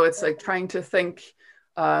 So it's like trying to think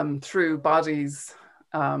through bodies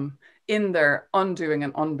in their undoing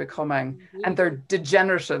and unbecoming and their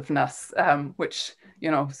degenerativeness, which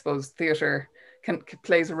I suppose theatre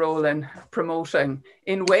plays a role in promoting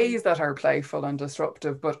in ways that are playful and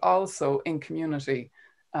disruptive, but also in community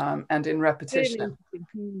and in repetition.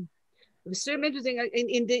 It's really interesting.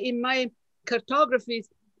 In my cartographies,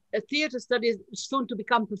 theater studies soon to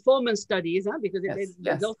become performance studies, huh? Because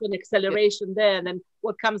there's also an acceleration there. And then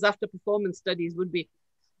what comes after performance studies would be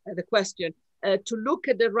the question. To look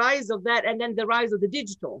at the rise of that, and then the rise of the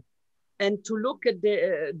digital, and to look at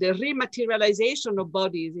the rematerialization of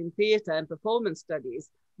bodies in theater and performance studies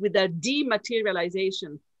with a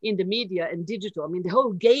dematerialization in the media and digital. I mean, the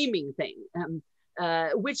whole gaming thing,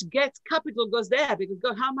 which gets capital goes there because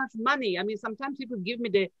how much money? I mean, sometimes people give me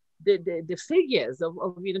the figures of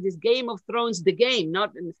this Game of Thrones, the game,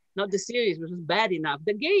 not the series, which is bad enough.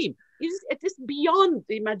 The game it is beyond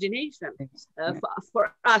the imagination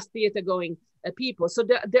for us theater going people. So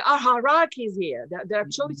there are hierarchies here. There are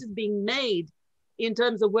choices being made in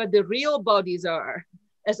terms of where the real bodies are,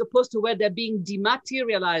 as opposed to where they're being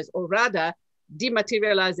dematerialized, or rather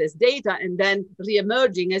dematerialized as data and then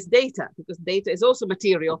re-emerging as data, because data is also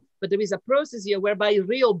material, but there is a process here whereby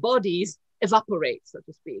real bodies evaporate, so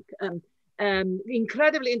to speak.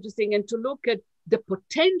 Incredibly interesting, and to look at the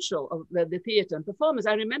potential of the theater and performance.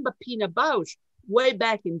 I remember Pina Bausch way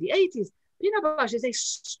back in the 80s. Pina Bausch is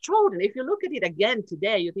extraordinary. If you look at it again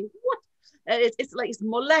today, you think, what? It's like it's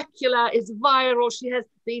molecular, it's viral. She has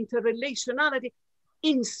the interrelationality,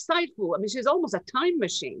 insightful. I mean, she's almost a time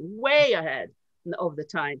machine, way ahead of the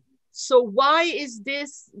time. So why is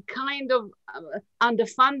this kind of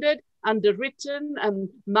underfunded, underwritten,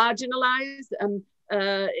 marginalized?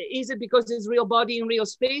 Is it because it's real body in real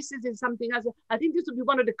spaces? Is something else? I think this would be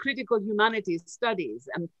one of the critical humanities studies.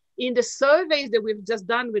 In the surveys that we've just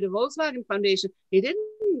done with the Volkswagen Foundation, it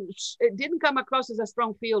didn't come across as a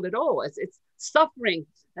strong field at all. It's suffering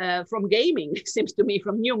from gaming, it seems to me,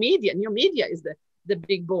 from new media. New media is the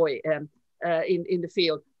big boy in the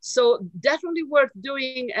field. So definitely worth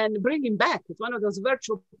doing and bringing back. It's one of those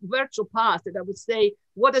virtual paths that I would say,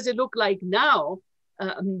 what does it look like now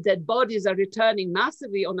that bodies are returning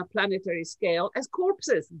massively on a planetary scale as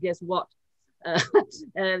corpses? Guess what?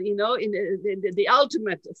 In the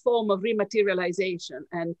ultimate form of rematerialization.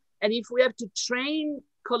 And if we have to train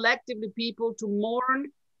collectively people to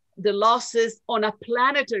mourn the losses on a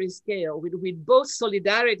planetary scale with both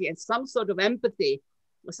solidarity and some sort of empathy,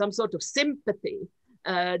 some sort of sympathy,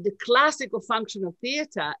 the classical function of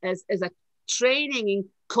theater as a training in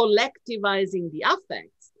collectivizing the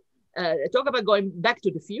affects. Talk about going back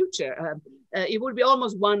to the future. It would be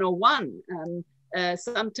almost 101.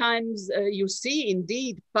 Sometimes you see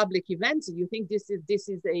indeed public events and you think this is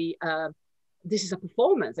a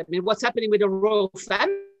performance. I mean, what's happening with the royal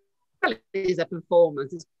family is a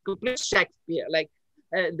performance. It's complete Shakespeare, like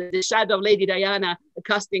the shadow of Lady Diana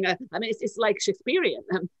casting. It's like Shakespearean.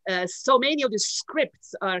 So many of the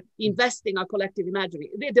scripts are investing our collective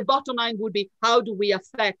imaginary. The bottom line would be, how do we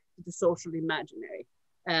affect the social imaginary?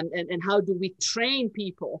 And how do we train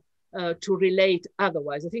people to relate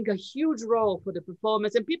otherwise? I think a huge role for the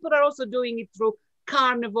performance, and people are also doing it through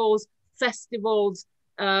carnivals, festivals,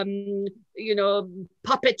 puppet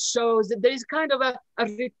shows. There is kind of a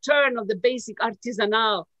return of the basic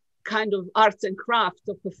artisanal kind of arts and crafts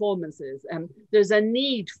of performances. And there's a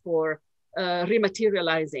need for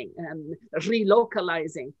rematerializing and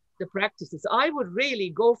relocalizing the practices. I would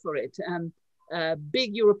really go for it.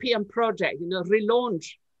 Big European project,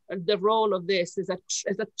 relaunch the role of this as a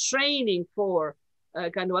training for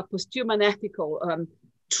kind of a posthuman ethical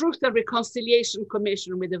truth and reconciliation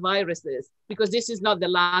commission with the viruses, because this is not the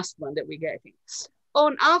last one that we're getting.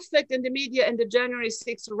 On affect and the media and the January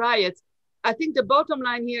 6th riots, I think the bottom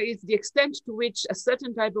line here is the extent to which a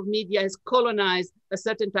certain type of media has colonized a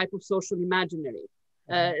certain type of social imaginary.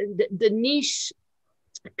 The niche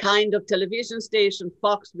kind of television station,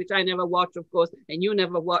 Fox, which I never watch, of course, and you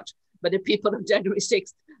never watch, but the people of January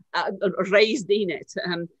 6th raised in it.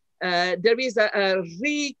 There is a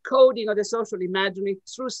recoding of the social imaginary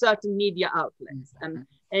through certain media outlets. And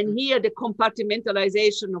here the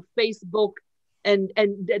compartmentalization of Facebook and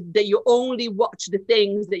that you only watch the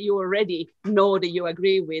things that you already know that you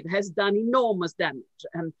agree with has done enormous damage.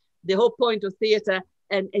 The whole point of theater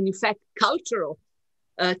and in fact cultural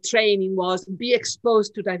training was be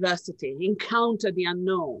exposed to diversity, encounter the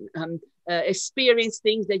unknown, experience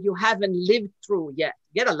things that you haven't lived through yet,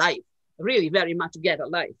 get a life, really very much get a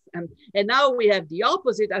life. And now we have the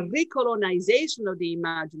opposite, a recolonization of the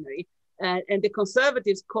imaginary. And the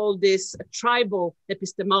conservatives call this tribal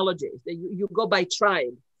epistemology. You go by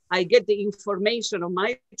tribe. I get the information of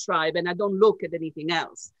my tribe and I don't look at anything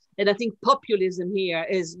else. And I think populism here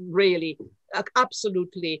is really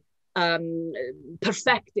absolutely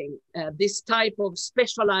perfecting this type of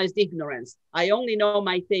specialized ignorance. I only know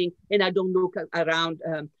my thing and I don't look around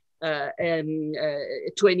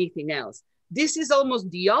to anything else. This is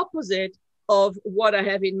almost the opposite of what I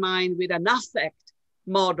have in mind with an affect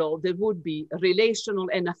model that would be relational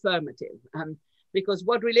and affirmative. Because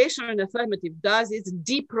what relational and affirmative does is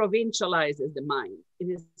deprovincializes the mind.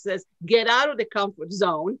 It says, get out of the comfort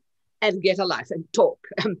zone and get alive and talk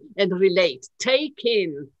and relate. Take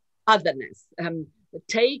in otherness.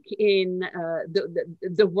 Take in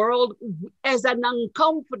the world as an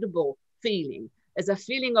uncomfortable feeling, as a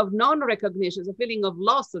feeling of non-recognition, as a feeling of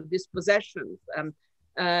loss of dispossessions,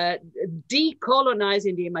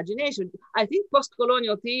 decolonizing the imagination. I think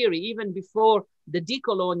post-colonial theory, even before the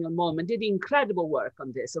decolonial moment, did incredible work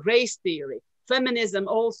on this. Race theory, feminism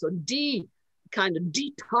also, kind of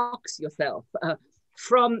detox yourself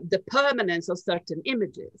from the permanence of certain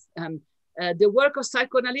images. The work of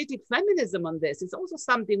psychoanalytic feminism on this is also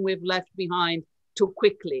something we've left behind too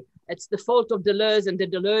quickly. It's the fault of Deleuze and the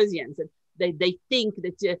Deleuzians. They think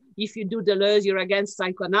that if you do Deleuze, you're against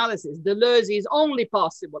psychoanalysis. Deleuze is only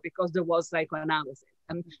possible because there was psychoanalysis.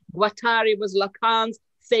 Guattari was Lacan's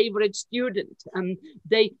favorite student.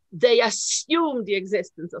 They assume the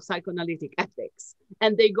existence of psychoanalytic ethics,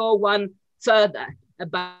 and they go one further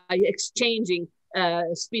by exchanging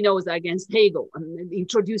Spinoza against Hegel and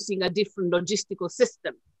introducing a different logistical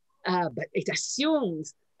system. But it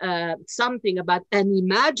assumes something about an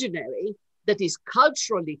imaginary that is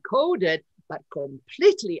culturally coded, but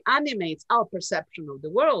completely animates our perception of the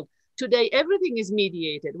world. Today, everything is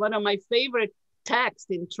mediated. One of my favorite texts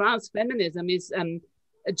in transfeminism is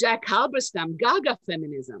Jack Halberstam, Gaga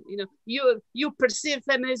feminism. You know, you perceive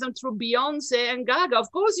feminism through Beyonce and Gaga.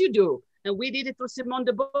 Of course you do. And we did it through Simone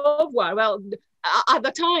de Beauvoir. Well,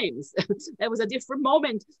 other times, there was a different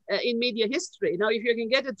moment in media history. Now, if you can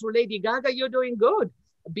get it through Lady Gaga, you're doing good.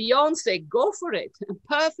 Beyonce, go for it. A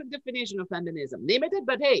perfect definition of feminism. Limited,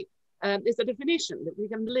 but hey, it's a definition that we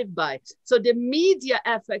can live by. So the media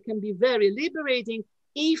effort can be very liberating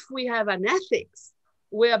if we have an ethics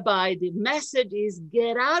whereby the message is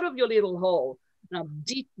get out of your little hole. Now,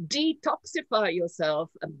 detoxify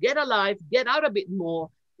yourself, get alive, get out a bit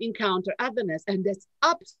more, encounter otherness. And that's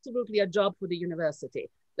absolutely a job for the university,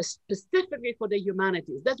 specifically for the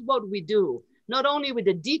humanities. That's what we do, not only with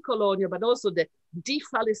the decolonial, but also the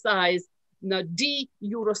defallicized,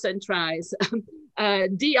 de-Eurocentrize,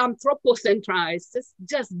 de-anthropocentrize,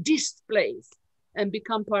 just displace and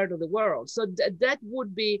become part of the world. So that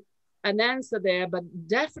would be an answer there, but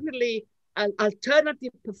definitely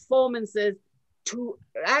alternative performances to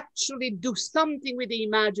actually do something with the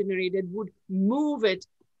imaginary that would move it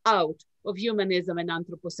out of humanism and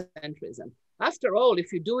anthropocentrism. After all,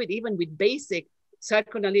 if you do it even with basic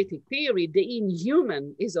psychoanalytic theory, the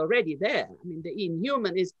inhuman is already there. I mean, the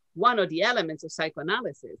inhuman is one of the elements of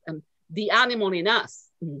psychoanalysis, and the animal in us,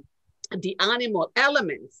 the animal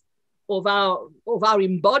elements of our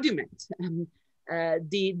embodiment,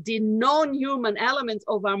 the non-human elements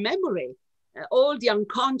of our memory, all the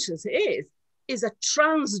unconscious is a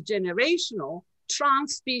transgenerational,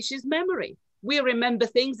 trans-species memory. We remember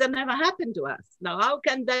things that never happened to us. Now, how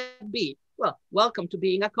can that be? Well, welcome to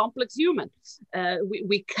being a complex human.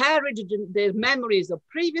 We carry the memories of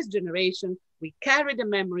previous generation. We carry the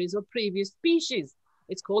memories of previous species.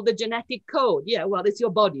 It's called the genetic code. Yeah, well, it's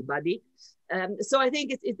your body, buddy. So I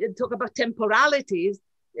think it talk about temporalities.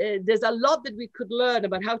 There's a lot that we could learn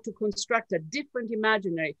about how to construct a different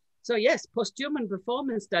imaginary. So yes, posthuman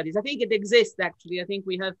performance studies. I think it exists, actually. I think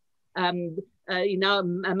we have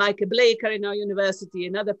Michael Blaker in our university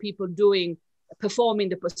and other people performing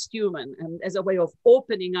the posthuman as a way of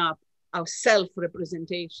opening up our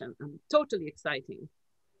self-representation. Totally exciting.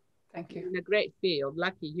 Thank you. In a great field,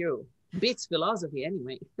 lucky you. Beats philosophy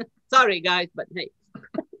anyway. Sorry guys, but hey.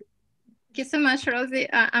 Thank you so much, Rosie.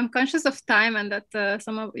 I'm conscious of time and that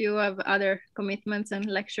some of you have other commitments and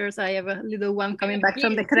lectures. I have a little one coming back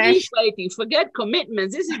from the crash. Waiting. Forget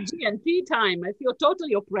commitments. This is G&T time. I feel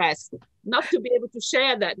totally oppressed not to be able to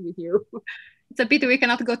share that with you. It's a pity we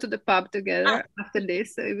cannot go to the pub together after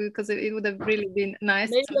this, because it would have really been nice.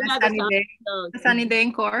 Maybe a sunny day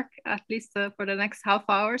in Cork, at least for the next half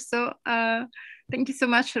hour. So thank you so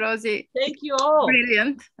much, Rosie. Thank you all.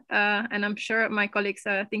 Brilliant. And I'm sure my colleagues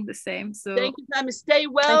think the same. So thank you, Tammy. Stay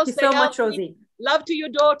well. Thank you so much, Rosie. Love to your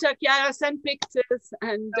daughter, Chiara. Send pictures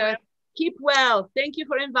and keep well. Thank you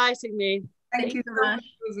for inviting me. Thank you so much,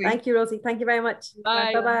 Rosie. Thank you, Rosie. Thank you very much.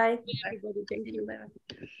 Bye. Bye-bye. Everybody, thank you.